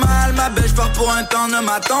normal. Ma belle j'pars pour un temps, ne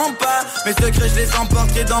m'attends pas. Mes secrets je les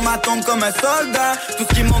emporte dans ma tombe comme un soldat. Tout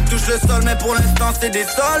ce qui monte touche le sol mais pour l'instant c'est des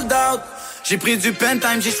sold out. J'ai pris du pen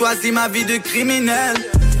time, j'ai choisi ma vie de criminel.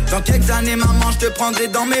 Dans quelques années maman je te prendrai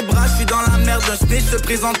dans mes bras. Je suis dans la merde, un snitch se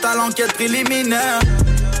présente à l'enquête préliminaire.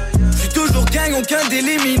 Je suis toujours gang, aucun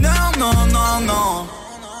délit mineur. Non, non, non.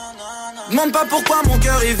 Demande pas pourquoi mon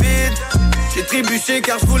cœur est vide. J'ai trébuché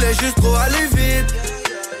car je voulais juste trop aller vite.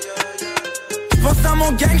 J'pense à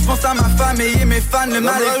mon gang, j'pense à ma famille et mes fans. Le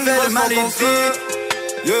mal est fait, le mal est dit.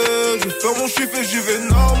 Yeah, je vais faire mon chiffre et j'y vais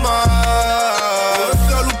normal.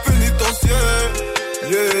 Reste à l'eau pénitentiaire.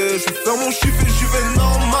 Yeah, je vais faire mon chiffre et j'y vais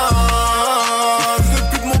normal. Ces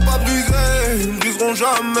putes m'ont pas brisé, ils me briseront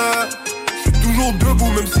jamais. Je suis toujours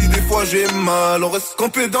debout même si des fois j'ai mal. On reste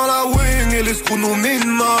campé dans la wing et les screws nous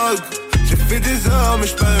mine-mode. J'ai fait des heures mais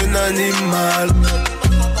j'suis pas un animal.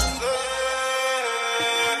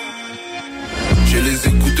 J'ai les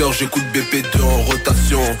écouteurs, j'écoute BP2 en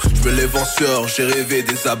rotation. Je veux les venceurs, j'ai rêvé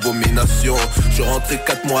des abominations. Je rentrais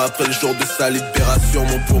 4 mois après le jour de sa libération.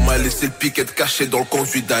 Mon pour m'a laissé le piquet caché dans le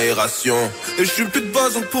conduit d'aération. Et je suis plus de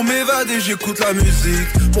base donc pour m'évader j'écoute la musique.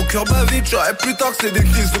 Mon cœur bat vite, j'aurais plus tard que c'est des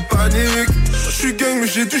crises de panique. Je suis gang mais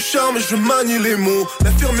j'ai du charme et je manie les mots.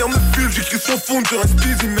 L'infirmière me file, j'écris son fond sur un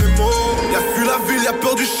speedy mémo. Y'a plus la ville, y'a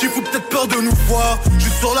peur du chiffre ou peut-être peur de nous voir. Je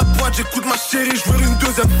suis sur la boîte, j'écoute ma chérie, je veux une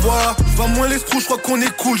deuxième fois. Va moins les screws, je crois qu'on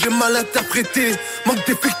est cool, j'ai mal interprété. Manque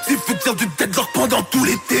d'effectifs, veut dire du deadlock pendant tout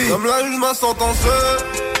l'été. Comme la juge m'a sentencé.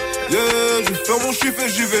 Yeah, je vais faire mon chiffre et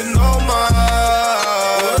j'y vais normal.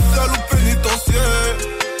 Seul au pénitentiaire.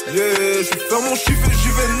 Yeah, je vais faire mon chiffre et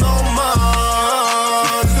j'y vais normal.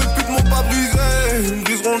 Ces putes m'ont pas brisé, ils me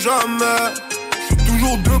briseront jamais. J'suis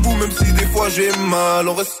toujours debout même si des fois j'ai mal.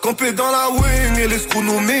 On reste campé dans la wing et les screws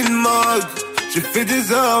nous minent mal. J'ai fait des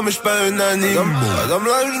heures mais j'suis pas un anime. Madame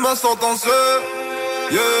là je ma sentence.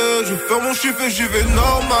 Yeah, je vais faire mon chiffre et j'y vais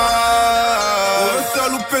normal.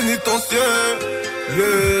 Seul au pénitentiaire.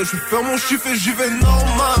 Yeah, je vais faire mon chiffre et j'y vais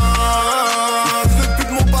normal. Ces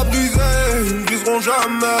putes m'ont pas brisé, ils me briseront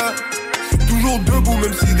jamais. J'suis toujours debout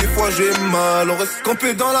même si des fois j'ai mal. On reste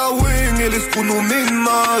campé dans la wing et les screws nous minent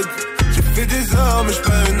mal. J'ai fait des heures mais j'suis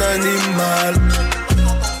pas un animal.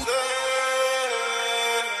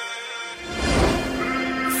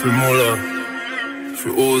 Fais-moi là, fais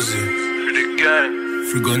oser. Fais des gangs,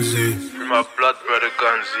 fais Gonzi. Fais ma blood brother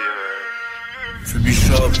Gonzi, man. Fais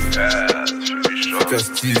Bishop, fais Bishop. Fais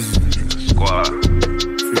Castiz, Squad.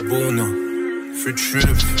 Fais Bona, fais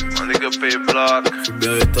Trip. My nigga pay block. Fais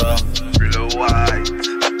Beretta, fais le White.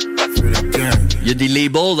 Fais la gang. Il y a des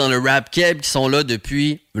labels dans le rap keb qui sont là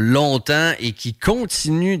depuis longtemps et qui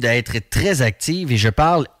continuent d'être très actifs. Et je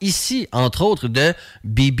parle ici, entre autres, de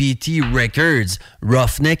BBT Records,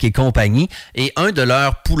 Roughneck et compagnie. Et un de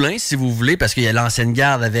leurs poulains, si vous voulez, parce qu'il y a l'ancienne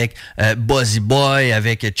garde avec Buzzy Boy,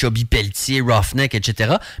 avec Chubby Pelletier, Roughneck,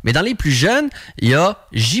 etc. Mais dans les plus jeunes, il y a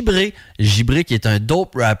Gibré. Gibré qui est un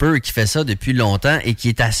dope rapper qui fait ça depuis longtemps et qui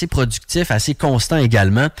est assez productif, assez constant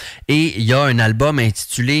également. Et il y a un album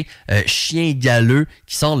intitulé Chien galeux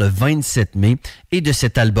qui sort le 27 mai. Et de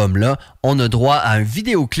cet album-là, on a droit à un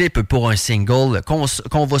vidéoclip pour un single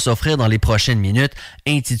qu'on va s'offrir dans les prochaines minutes,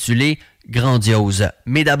 intitulé Grandiose.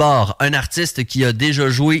 Mais d'abord, un artiste qui a déjà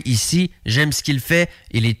joué ici, j'aime ce qu'il fait,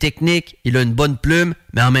 il est technique, il a une bonne plume,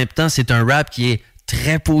 mais en même temps, c'est un rap qui est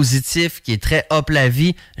très positif, qui est très hop la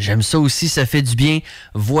vie. J'aime ça aussi, ça fait du bien.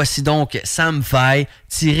 Voici donc Sam Fay,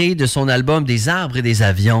 tiré de son album Des arbres et des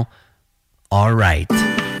avions. All right.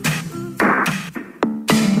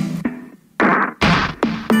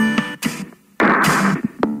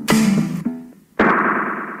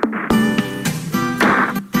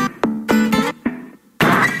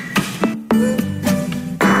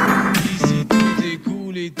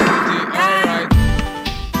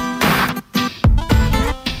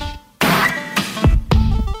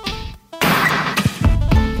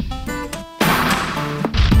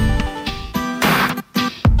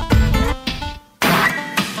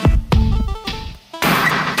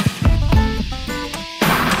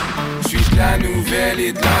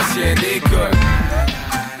 Et de l'ancienne école.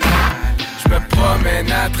 Je me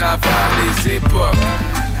promène à travers les époques.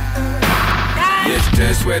 Yeah, je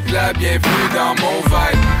te souhaite la bienvenue dans mon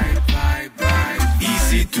vibe.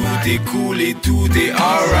 Ici tout est cool et tout est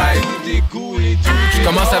alright. Je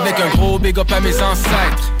commence avec un gros big up à mes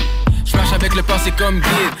ancêtres. Je marche avec le passé comme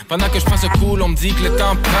guide. Pendant que je prends ce cool, on me dit que le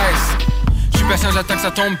temps presse. Je suis patient, j'attends que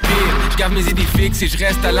ça tombe pile. Je garde mes idées fixes et je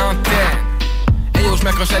reste à l'antenne. Hey yo, je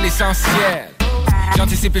m'accroche à l'essentiel.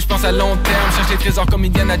 J'anticipe et je pense à long terme. Cherche les trésors comme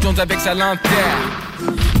Indiana Jones avec sa lanterne.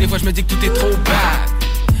 Des fois je me dis que tout est trop bad.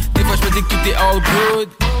 Des fois je me dis que tout est all good.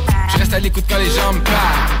 Je reste à l'écoute quand les gens me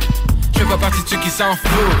parlent. Je fais pas partie de ceux qui s'en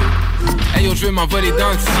foutent. Hey yo, je veux m'envoler dans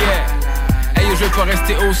le ciel. Hey yo, je veux pas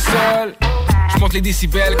rester au sol. Je monte les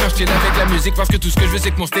décibels quand je chill avec la musique. Parce que tout ce que je veux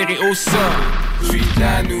c'est que mon stéréo sonne. Je suis de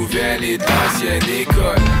la nouvelle et de l'ancienne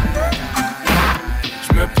école.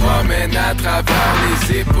 Je me promène à travers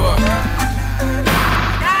les époques.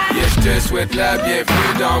 Yeah, je te souhaite la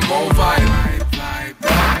bienvenue dans mon vibe.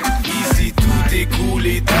 Ici tout est cool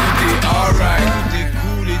et tout est alright.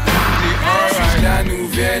 Je suis la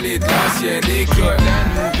nouvelle et de l'ancienne école.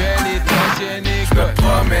 Je me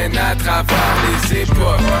promène à travers les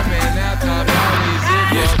époques.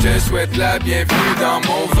 Yeah, je te souhaite la bienvenue dans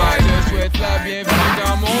mon vibe.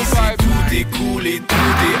 Ici tout est cool et tout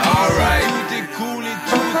est alright.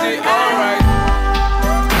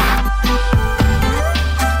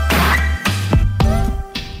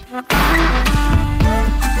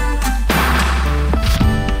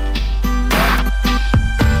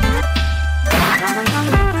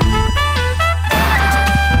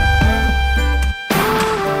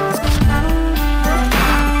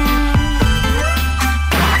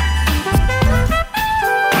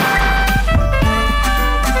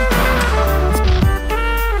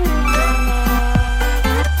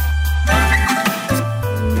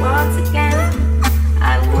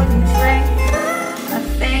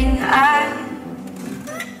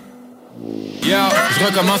 Yo, je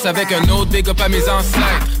recommence avec un autre big up à mes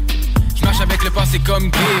ancêtres. Je marche avec le passé comme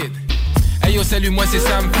guide. Hey yo, salut, moi c'est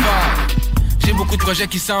Sam Fay. j'ai beaucoup de projets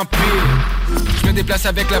qui s'empilent. Je me déplace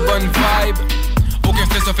avec la bonne vibe. Aucun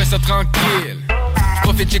stress, on fait ça tranquille. Je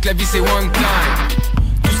profite, check la vie, c'est one time.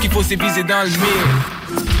 Tout ce qu'il faut, c'est viser dans le mille.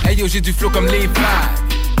 Hey yo, j'ai du flow comme les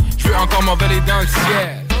vagues. Je veux encore m'envoler dans le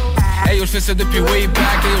ciel. Hey yo, je fais ça depuis way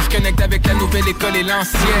back. Hey yo, je connecte avec la nouvelle école et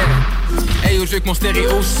l'ancienne. Hey yo, je veux que mon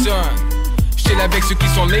stéréo sonne. J'chill avec ceux qui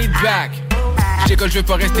sont laid back. J'école, je veux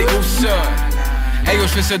pas rester au sol. Hey yo,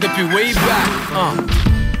 je fais ça depuis way back.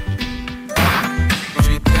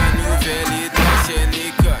 J'ai de la nouvelle et d'ancienne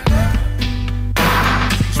école.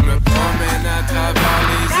 Je me promène à travers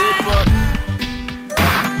les époques.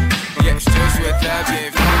 Yeah, je te souhaite la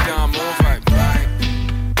bienvenue dans mon vibe.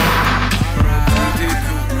 Tout est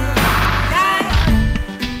cool.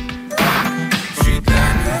 J'ai de la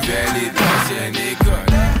nouvelle et d'ancienne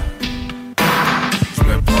école. Je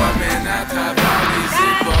me promène à travers les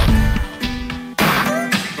époques.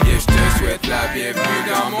 Yeah, je te souhaite la bienvenue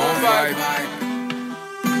dans mon vibe.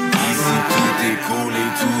 Ici tout est cool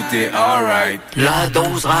et tout est alright. La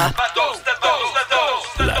dose rap.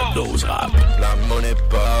 La dose rap. La monnaie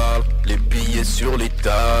parle, les billets sur les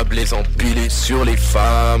tables, les empilés sur les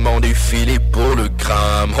femmes, en défilé pour le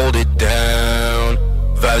gramme. Hold it down.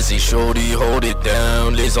 Vas-y shorty, hold it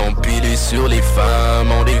down. Les empilés sur les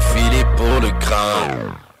femmes, en défilé pour le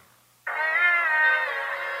gramme.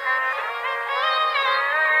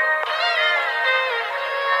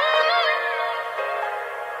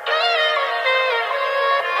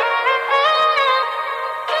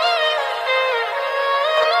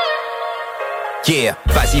 Yeah,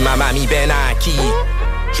 vas-y ma mamie Benaki.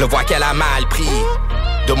 Je le vois qu'elle a mal pris.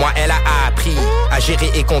 De moi elle a appris à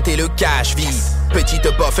gérer et compter le cash vide. Petite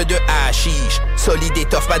boffe de hashish, solide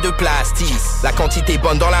étoffe, pas de plastique. La quantité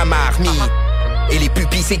bonne dans la marmite. Et les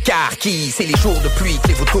pupilles s'écarquillent. C'est les jours de pluie que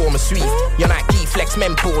les vautours me suivent. Y'en a qui flex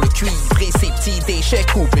même pour le cuivre. Et ces petits déchets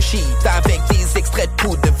coupe le shit. Avec des extraits de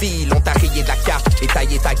poudre de ville. On t'a rayé de la carte et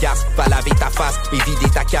taillé ta garce. Va laver ta face et vider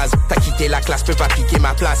ta case. T'as quitté la classe, peux pas piquer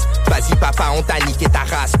ma place. Vas-y papa, on t'a niqué ta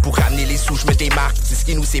race. Pour ramener les sous, je me démarque. C'est ce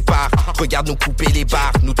qui nous sépare. Regarde nous couper les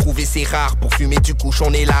barres. Nous trouver c'est rare. Pour fumer du couche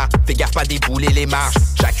on est là. Fais gaffe pas débouler les marches.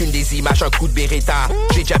 Chacune des images, un coup de Beretta.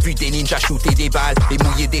 J'ai déjà vu des ninjas shooter des balles. Et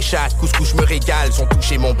mouiller des chattes. Couscous me régale. Ont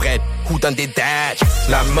touché mon bread, who done did that?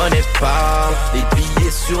 La monnaie parle, les billets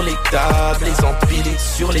sur les tables, les empilés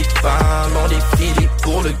sur les femmes, on défilé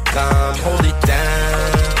pour le gramme. Hold it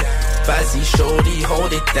down, vas-y shorty,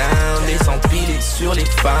 hold it down. Les empilés sur les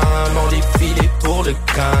femmes, on défilé pour le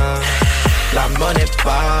gramme. La monnaie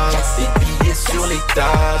parle, les billets sur les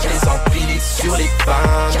tables, les empilés sur les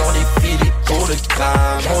femmes, on défilé pour le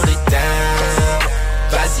gramme. Hold it down.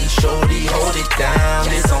 Vas-y shorty, hold it down.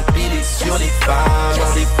 Les empilés sur les femmes,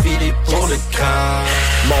 on défilé pour le crâne.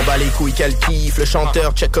 M'en bat les couilles qu'elle kiffe. Le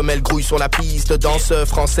chanteur check comme elle grouille sur la piste. Danseur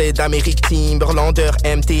français d'Amérique, Timberlander,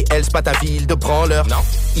 MTL, c'est pas ta ville de branleur. Non,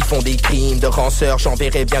 ils font des crimes de ranceurs.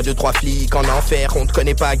 J'enverrai bien 2-3 flics en enfer. On te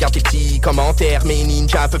connaît pas, garde tes petits commentaires. Mes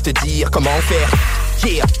ninjas peuvent te dire comment faire.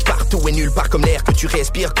 Yeah, partout et nulle part comme l'air que tu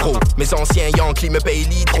respires gros. Mes anciens Yankees me payent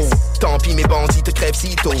l'hydro. Tant pis mes bandits te crèvent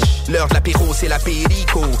sitôt. L'heure de l'apéro c'est la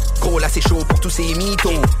pélico. Gros là c'est chaud pour tous ces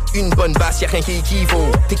mythos. Une bonne basse y'a rien qui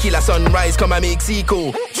équivaut. Tequila sunrise comme à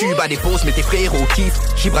Mexico. Tu bats des pauses mais tes frérots kiffent.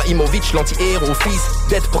 Ibrahimovic l'anti-héros fils.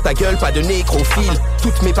 Dette pour ta gueule pas de nécrophile.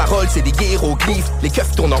 Toutes mes paroles c'est des hiéroglyphes. Les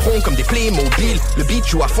keufs tournent en rond comme des Playmobil. Le beat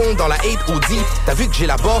joue à fond dans la hate OD. T'as vu que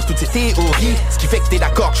j'élabore toutes ces théories. Ce qui fait que t'es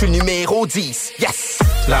d'accord que je suis le numéro 10. Yes.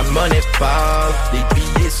 La monnaie parle, les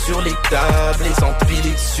billets sur les tables, les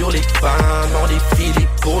empilés sur les femmes, on défilé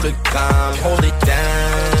pour le gramme. Hold it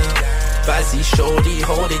down, vas-y shorty,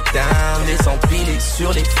 hold it down. Les empilés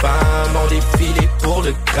sur les femmes, on défilé pour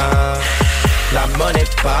le gramme. La monnaie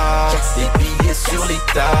parle, les billets sur les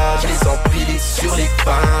tables, les empilés sur les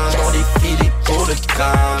femmes, on défilé pour le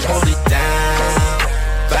gramme. Hold it down.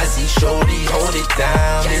 Vas-y shorty, hold it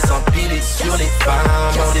down. Les empilés sur les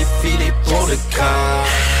femmes, on défilé pour le crâne.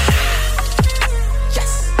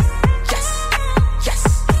 Yes, yes, yes, yes,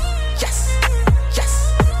 yes, yes, yes,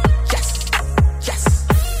 yes,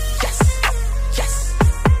 yes,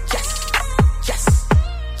 yes,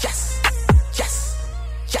 yes, yes,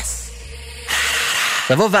 yes.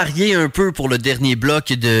 Ça va varier un peu pour le dernier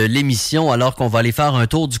bloc de l'émission, alors qu'on va aller faire un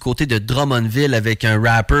tour du côté de Drummondville avec un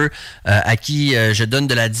rapper à qui je donne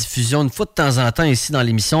de la diffusion une fois de temps en temps ici dans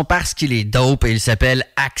l'émission parce qu'il est dope et il s'appelle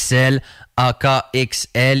Axel,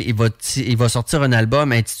 AKXL. Il va sortir un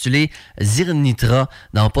album intitulé Zirnitra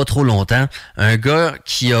dans pas trop longtemps. Un gars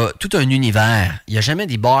qui a tout un univers. Il n'y a jamais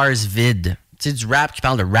des bars vides. du rap qui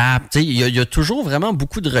parle de rap. Il y a toujours vraiment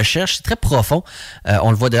beaucoup de recherches. C'est très profond.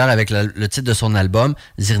 On le voit d'ailleurs avec le titre de son album,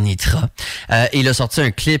 Zirnitra. Et il a sorti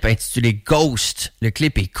un clip intitulé Ghost. Le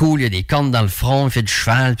clip est cool. Il y a des cornes dans le front. Il fait du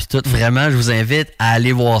cheval puis tout. Vraiment, je vous invite à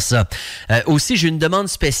aller voir ça. Aussi, j'ai une demande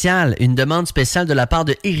spéciale. Une demande spéciale de la part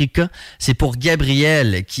de Erika. C'est pour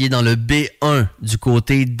Gabriel qui est dans le B1 du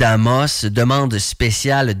côté d'Amos. Demande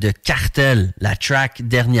spéciale de Cartel. La track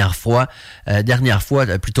Dernière fois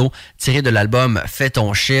plutôt, tirée de l'album Fais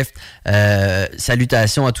ton shift.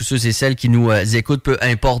 Salutations à tous ceux et celles qui nous écoutent, peu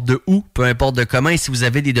importe de où, peu importe de comment. Et si vous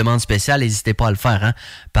avez des demandes spéciales, n'hésitez pas à le faire hein,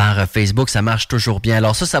 par Facebook, ça marche toujours bien.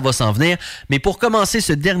 Alors ça va s'en venir. Mais pour commencer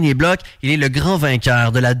ce dernier bloc, il est le grand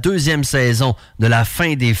vainqueur de la 2e saison de La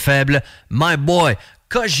Fin des Faibles, My Boy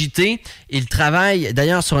Cogité. Il travaille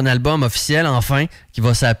d'ailleurs sur un album officiel, enfin, qui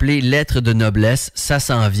va s'appeler Lettres de noblesse. Ça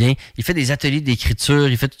s'en vient. Il fait des ateliers d'écriture,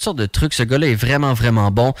 il fait toutes sortes de trucs. Ce gars-là est vraiment,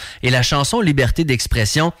 vraiment bon. Et la chanson Liberté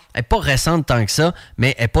d'expression est pas récente tant que ça,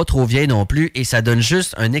 mais est pas trop vieille non plus. Et ça donne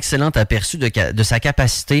juste un excellent aperçu de sa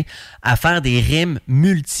capacité à faire des rimes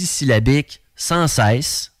multisyllabiques sans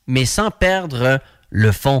cesse, mais sans perdre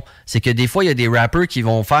le fond. C'est que des fois, il y a des rappers qui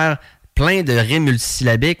vont faire plein de rimes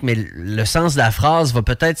multisyllabiques, mais le sens de la phrase va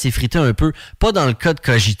peut-être s'effriter un peu, pas dans le cas de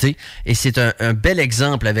Cogité, et c'est un bel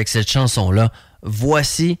exemple avec cette chanson-là.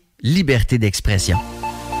 Voici Liberté d'expression.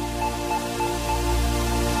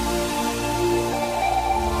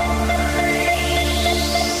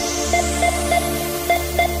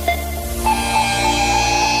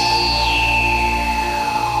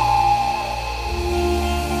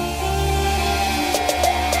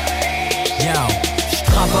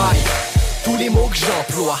 Tous les mots que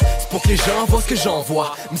j'emploie, c'est pour que les gens voient ce que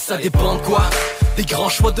j'envoie. Mais ça dépend de quoi? Des grands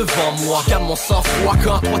choix devant moi. Garde mon sang-froid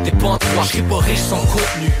quand toi t'es pas en toi. Je serai pas riche sans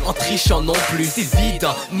contenu, en trichant non plus. C'est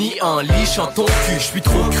évident, ni en lichant ton cul. Je suis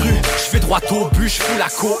trop cru, je fais droit au but. Je fous la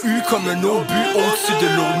cohue comme un obus au-dessus de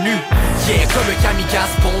l'ONU. Yeah, comme un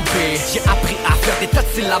kamikaze bombé. J'ai appris à faire des tas de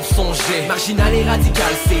syllabes songées. Marginal et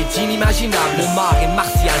radical, c'est inimaginable. Mon mar est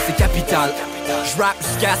martial, c'est capital. Je rappe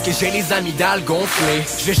jusqu'à ce que j'ai les amygdales gonflées.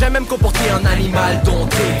 Je vais jamais me comporter en animal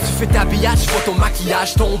dompté. Tu fais ta billade, je vois ton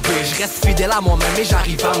maquillage tomber. Je reste fidèle à moi-même et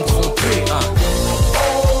j'arrive à me tromper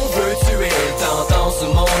On veut tuer le temps dans ce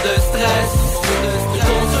monde de stress.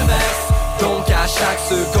 Controverse, donc à chaque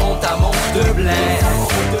seconde ta manche de blesse.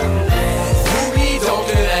 Oublie donc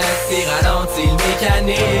le reste et ralentis le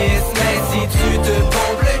mécanisme. Mais si tu te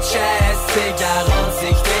bombes le chest, c'est garanti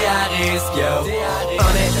que t'es à risque, yo.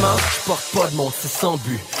 Honnêtement, je porte pas de montre, c'est sans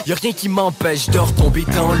but. Y'a rien qui m'empêche de retomber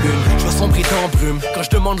dans l'une. Je vais sombrer dans brume. Quand je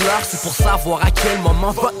demande l'heure, c'est pour savoir à quel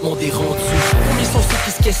moment votre monde est rendu. Combien sont ceux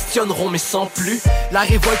qui se questionneront mais sans plus? La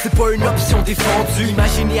révolte c'est pas une option défendue.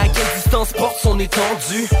 Imaginez à quelle distance porte son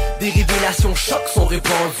étendue. Des révélations chocs sont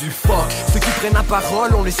répandues. Fuck, ceux qui prennent la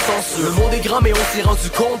parole, on les censure. Le monde est grand mais on s'est rendu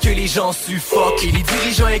compte que les gens suffoquent. Et les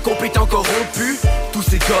dirigeants incompétents corrompus, tous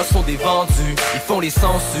ces gars sont des vendus. Ils font les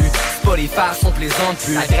sensus, c'est pas les farces sont plaisantes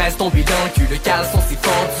plus. La graisse tombée dans le cul, le caleçon s'est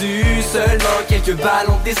fendu. Seulement quelques balles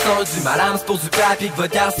ont descendu. Ma lame c'est pour du papier que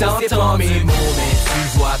votre garçon c'est pas mes mots. Mais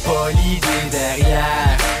tu vois pas l'idée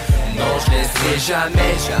derrière. Non, je laisserai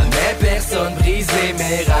jamais personne briser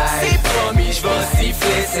mes rêves. C'est promis, je vais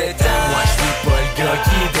siffler cette heure. Moi je suis pas le gars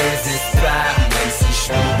qui désespère, même si je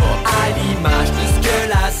suis pas à l'image de ce que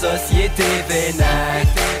la société vénère.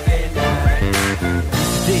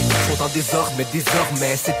 Sont en désordre, mais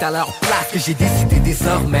désormais c'est à leur place que j'ai décidé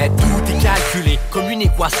désormais. Tout est calculé comme une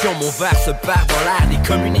équation. Mon verre se perd dans l'air des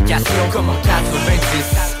communications comme en 90.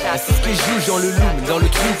 C'est ce que je joue, Jean le loup. Dans le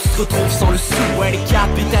trou, tu te retrouves sans le sou. Ouais, les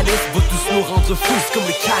capitalistes vont tous nous rendre fous. C'est comme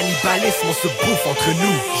le cannibalisme, on se bouffe entre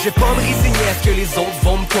nous. Je vais pas me résigner à ce que les autres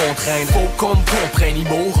vont me contraindre. Faut qu'on me comprenne, ils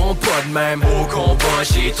mourront pas de même. Au combat,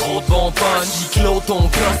 j'ai trop de bons punch. J'y ton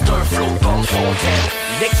gars, c'est un flow comme fontaine.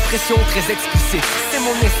 Une expression très explicite, c'est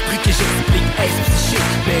mon esprit que j'explique, est-ce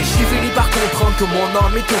psychique. Mais j'ai fini par comprendre que mon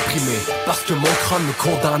âme est opprimée, parce que mon crâne me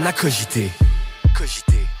condamne à cogiter.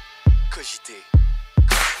 Cogiter, cogiter.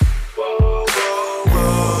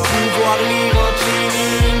 Pouvoir lire entre les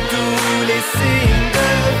lignes tous les signes de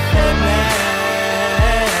faiblesse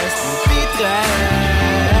ou détresse.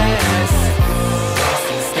 Dans ce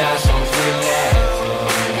qui se cache entre les lettres,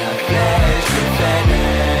 la flèche de faiblesse.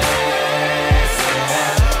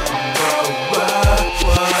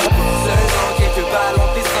 Seulement quelques balles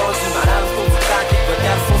ont descendu. Madame, faut que ta et votre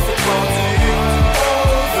garçon s'est pendu.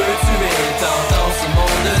 On veut tuer le temps dans ce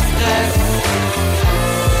monde de stress.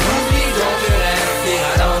 Oublie donc le reste et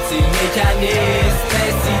ralentis.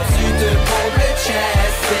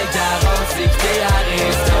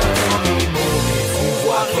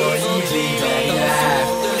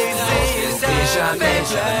 jamais,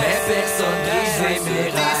 jamais personne brisé mes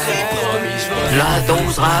rêves. Promis, je vais la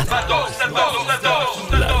dose rap.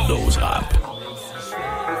 La dose rap.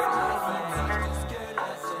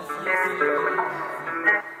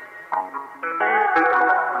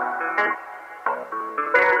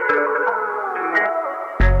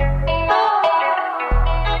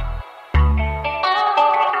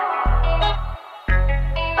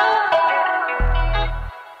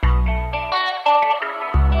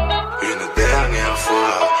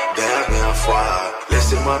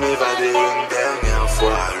 Laissez-moi m'évader une dernière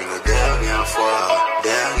fois,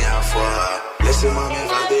 laissez-moi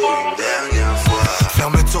m'évader une dernière fois.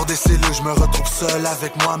 Fermeture des cellules, je me retrouve seul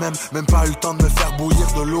avec moi-même. Même pas eu le temps de me faire bouillir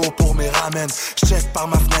de l'eau pour mes ramen. J'check par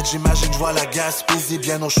ma fenêtre, j'imagine, j'vois la Gaspésie.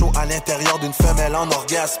 Bien au chaud à l'intérieur d'une femelle en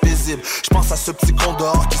orgasme paisible. J'pense à ce petit con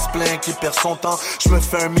dehors qui se plaint, qui perd son temps. J'me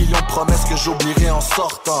fais 1 million de promesses que j'oublierai en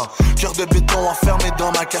sortant. Cœur de béton enfermé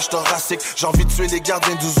dans ma cage thoracique. J'ai envie de tuer les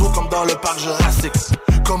gardiens du zoo comme dans le parc Jurassique.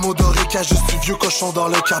 Comme Odorica, juste du vieux cochon dans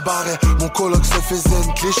le cabaret. Mon coloc se faisait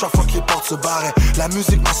une clé chaque fois que les portes se barraient. La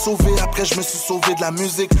musique m'a sauvé, après je me suis sauvé de la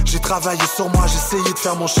musique. J'ai travaillé sur moi, j'ai essayé de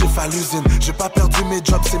faire mon chiffre à l'usine. J'ai pas perdu mes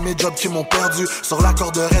jobs, c'est mes jobs qui m'ont perdu. Sur la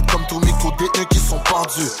corde raide comme tous mes co-détenus qui sont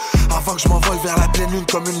pendus. Avant que je m'envole vers la pleine lune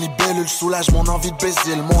comme une libellule, je soulage mon envie de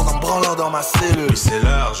baiser le monde en me branlant dans ma cellule. Oui, c'est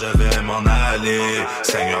l'heure, je vais m'en aller.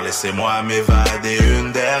 Seigneur, laissez-moi m'évader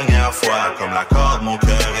une dernière fois. Comme la corde, mon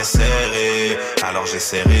cœur est serré. Alors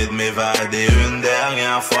j'essaierai de m'évader une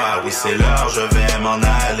dernière fois. Oui, c'est l'heure, je vais m'en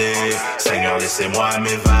aller. Seigneur, laissez-moi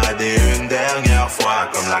m'évader une dernière fois.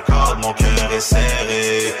 Comme la corde, mon cœur est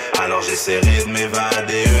serré. Alors j'essaierai de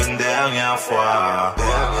m'évader une dernière fois.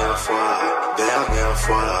 Dernière fois, dernière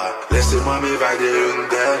fois. Laissez-moi m'évader une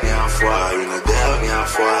dernière fois. Une dernière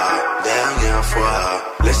fois, dernière fois.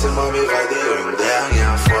 Laissez-moi m'évader une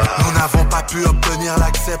dernière fois. Nous n'avons pas pu obtenir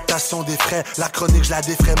l'acceptation des frais. La chronique, je la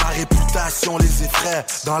défrais, ma réputation les effraie.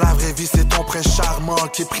 Dans la vraie vie, c'est ton prince charmant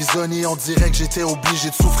qui est prisonnier. On dirait que j'étais obligé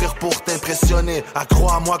de souffrir pour t'impressionner. Accro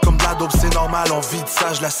à moi comme de la dope, c'est normal, on vide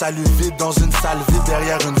ça. Je la salue vite dans une salle vide,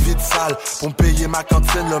 derrière une vide salle. Pour me payer ma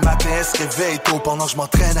cantine, le matin, elle se réveille tôt. Pendant que je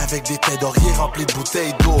m'entraîne avec des têtes d'oreiller remplies de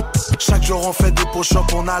bouteilles d'eau. Chaque jour, on fait des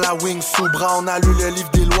push-ups, on a la wing sous bras. On a lu le livre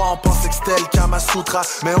des lois, on pensait que c'était le Kama Sutra.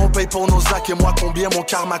 Mais on paye pour nos actes et moi combien mon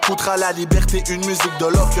karma coûtera. La liberté, une musique de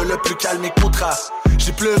l'offre que le plus calme écoutera.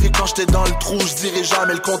 J'ai pleuré quand j'étais dans le trou, je dirais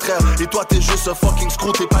jamais le contraire. Et toi t'es juste un fucking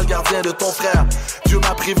screw, t'es pas le gardien de ton frère. Dieu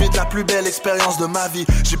m'a privé de la plus belle expérience de ma vie.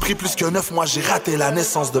 J'ai pris plus que 9 mois, j'ai raté la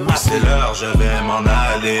naissance de ma fille. C'est l'heure, je vais m'en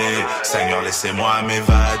aller. Seigneur, laissez-moi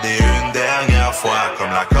m'évader une dernière fois.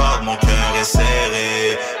 Comme la corde, mon cœur est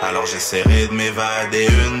serré. Alors j'essaierai de m'évader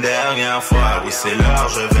une dernière fois. Oui, c'est l'heure,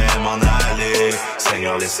 je vais m'en aller.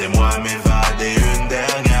 Seigneur, laissez-moi m'évader une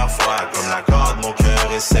dernière fois. Comme la corde, mon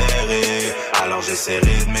cœur est serré. Alors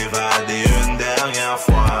j'essaierai de m'évader une dernière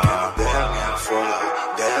fois. Dernière fois,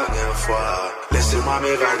 dernière fois. Laissez-moi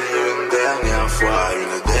m'évader une dernière fois.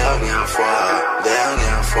 Une dernière fois,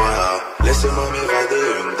 dernière fois. Laissez-moi m'évader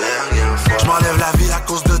une dernière fois. Je m'enlève la vie à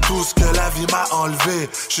cause de tout ce que la vie m'a enlevé.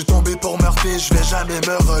 Je suis tombé pour meurtrir, je vais jamais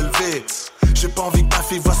me relever. J'ai pas envie que ma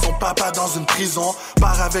fille voit son papa dans une prison.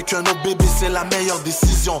 Pars avec un autre bébé, c'est la meilleure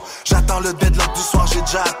décision. J'attends le deadlock du soir, j'ai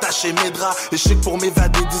déjà attaché mes draps. Et je sais que pour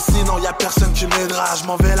m'évader d'ici, non y'a personne qui m'aidera. Je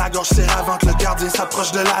m'en vais la gorge serrée avant que le gardien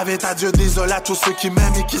s'approche de la vite. Adieu, désolé à tous ceux qui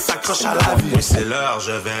m'aiment et qui s'accrochent à la vie. Oui, c'est l'heure,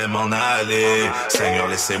 je vais m'en aller. Seigneur,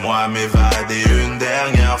 laissez-moi m'évader une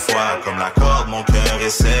dernière fois. Comme la corde, mon cœur est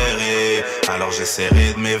serré. Alors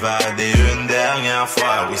j'essaierai de m'évader une dernière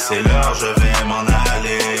fois. Oui, c'est l'heure, je vais m'en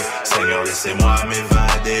aller. Seigneur, laissez-moi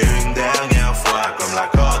m'évader une dernière fois. Comme la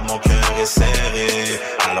corde, mon cœur est serré.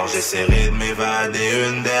 Alors j'essaierai de m'évader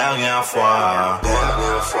une dernière fois.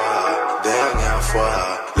 Dernière fois, dernière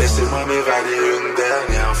fois. Laissez-moi m'évader une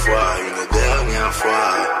dernière fois. Une dernière fois,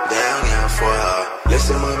 dernière fois.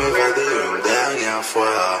 Laissez-moi m'évader une dernière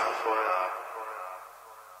fois.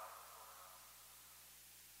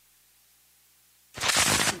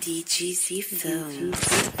 DGC Films.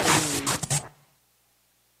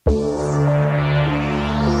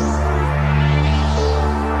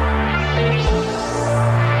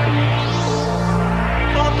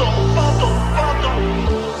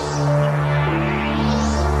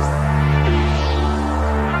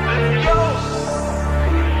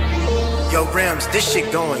 Yo, Rams, this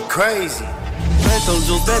shit going crazy.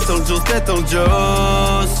 Beetlejuice, Beetlejuice,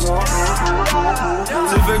 Beetlejuice.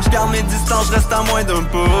 Tu veux que je garde mes distances, je reste à moins d'un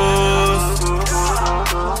pouce.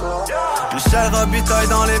 Une chair habitaille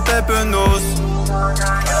dans les pépénos.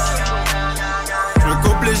 Je me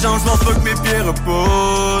coupe les jambes, je m'en fous que mes pieds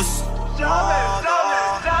repoussent.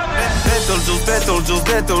 Beetlejuice,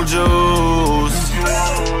 Beetlejuice.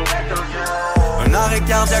 Un arrêt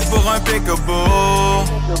cardiaque pour un pick-up-ball.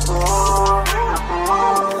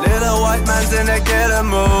 Little white man's in a killer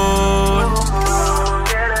mood.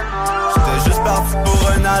 J'étais juste parti pour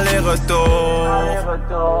un aller-retour.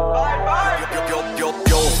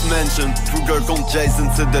 Mansion, Cougar contre Jason,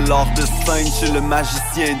 c'est de l'art de scène. Chez le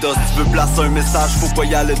magicien d'os, tu veux placer un message, faut pas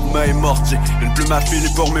y aller de main morte. J'ai une plume affilée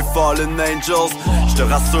pour mes fallen angels. J'te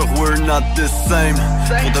rassure, we're not the same.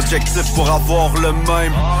 Trop d'objectifs pour avoir le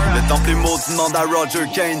même. Le temple est maudit, demande à Roger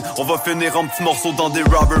Kane. On va finir en petits morceaux dans des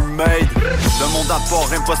Rubbermaid. Le monde à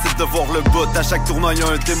part, impossible de voir le bout. À chaque tournant y'a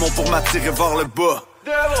un démon pour m'attirer vers le bas.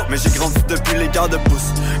 Mais j'ai grandi depuis les gars de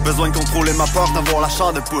pouce. Besoin de contrôler ma peur, d'avoir la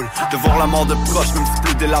chair de poule. De voir la mort de proche, même si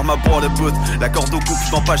plus des larmes à boire de bout. La corde au cou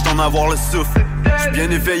qui m'empêche d'en avoir le souffle. J'suis bien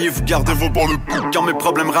éveillé, vous gardez vos bons le coup. Quand mes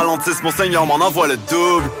problèmes ralentissent, mon Seigneur m'en envoie le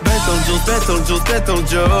double. Beetlejuice, Beetlejuice,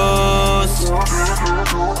 Beetlejuice.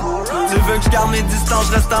 Tu veux que j'garde mes distances,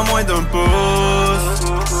 j'reste à moins d'un pouce.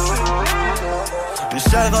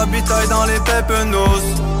 Michel Robitaille dans les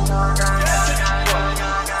pépenousses.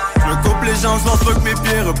 Je coupe les jambes, j'pense pas que mes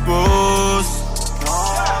pieds repoussent.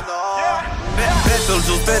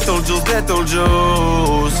 Beetlejuice, Beetlejuice,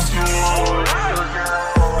 Beetlejuice.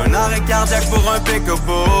 Un arrêt cardiaque pour un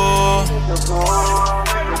pick-up-ball.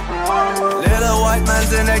 Little white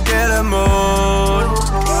man's in a killer mood.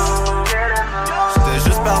 J'étais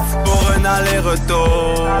juste parti pour un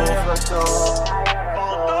aller-retour.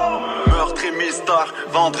 Meurtre et mystère,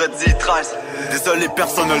 vendredi 13. Désolé,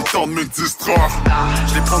 personne n'a le temps de me distraire.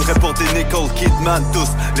 Je les prendrais pour des Nicole Kidman tous.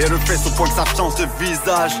 Les refais au point que ça change de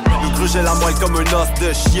visage. Nous gruger la moelle comme un os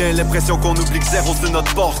de chien. L'impression qu'on oublie que zéro c'est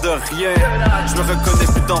notre bord de rien. Je me reconnais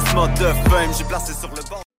plus dans ce mode de fame. J'ai placé sur le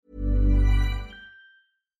bord.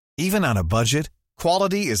 Even on a budget,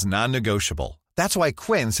 quality is non-negotiable. That's why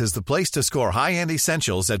Quince is the place to score high-end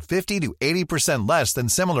essentials at 50 to 80% less than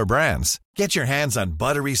similar brands. Get your hands on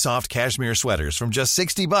buttery soft cashmere sweaters from just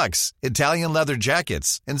 $60, Italian leather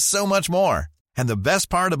jackets, and so much more. And the best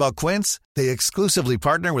part about Quince, they exclusively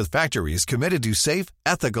partner with factories committed to safe,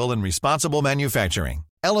 ethical, and responsible manufacturing.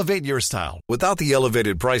 Elevate your style without the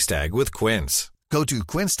elevated price tag with Quince. Go to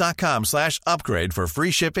quince.com/upgrade for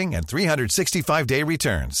free shipping and 365-day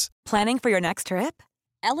returns. Planning for your next trip?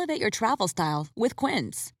 Elevate your travel style with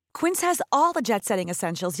Quince. Quince has all the jet-setting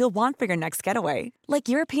essentials you'll want for your next getaway, like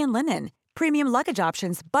European linen, premium luggage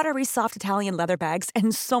options, buttery soft Italian leather bags,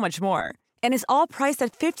 and so much more. And is all priced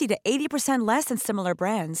at 50 to 80% less than similar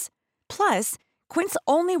brands. Plus, Quince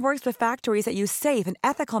only works with factories that use safe and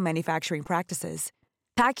ethical manufacturing practices.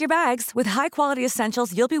 Pack your bags with high-quality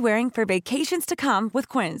essentials you'll be wearing for vacations to come with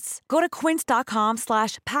Quince. Go to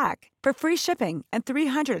quince.com/pack for free shipping and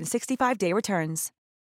 365-day returns.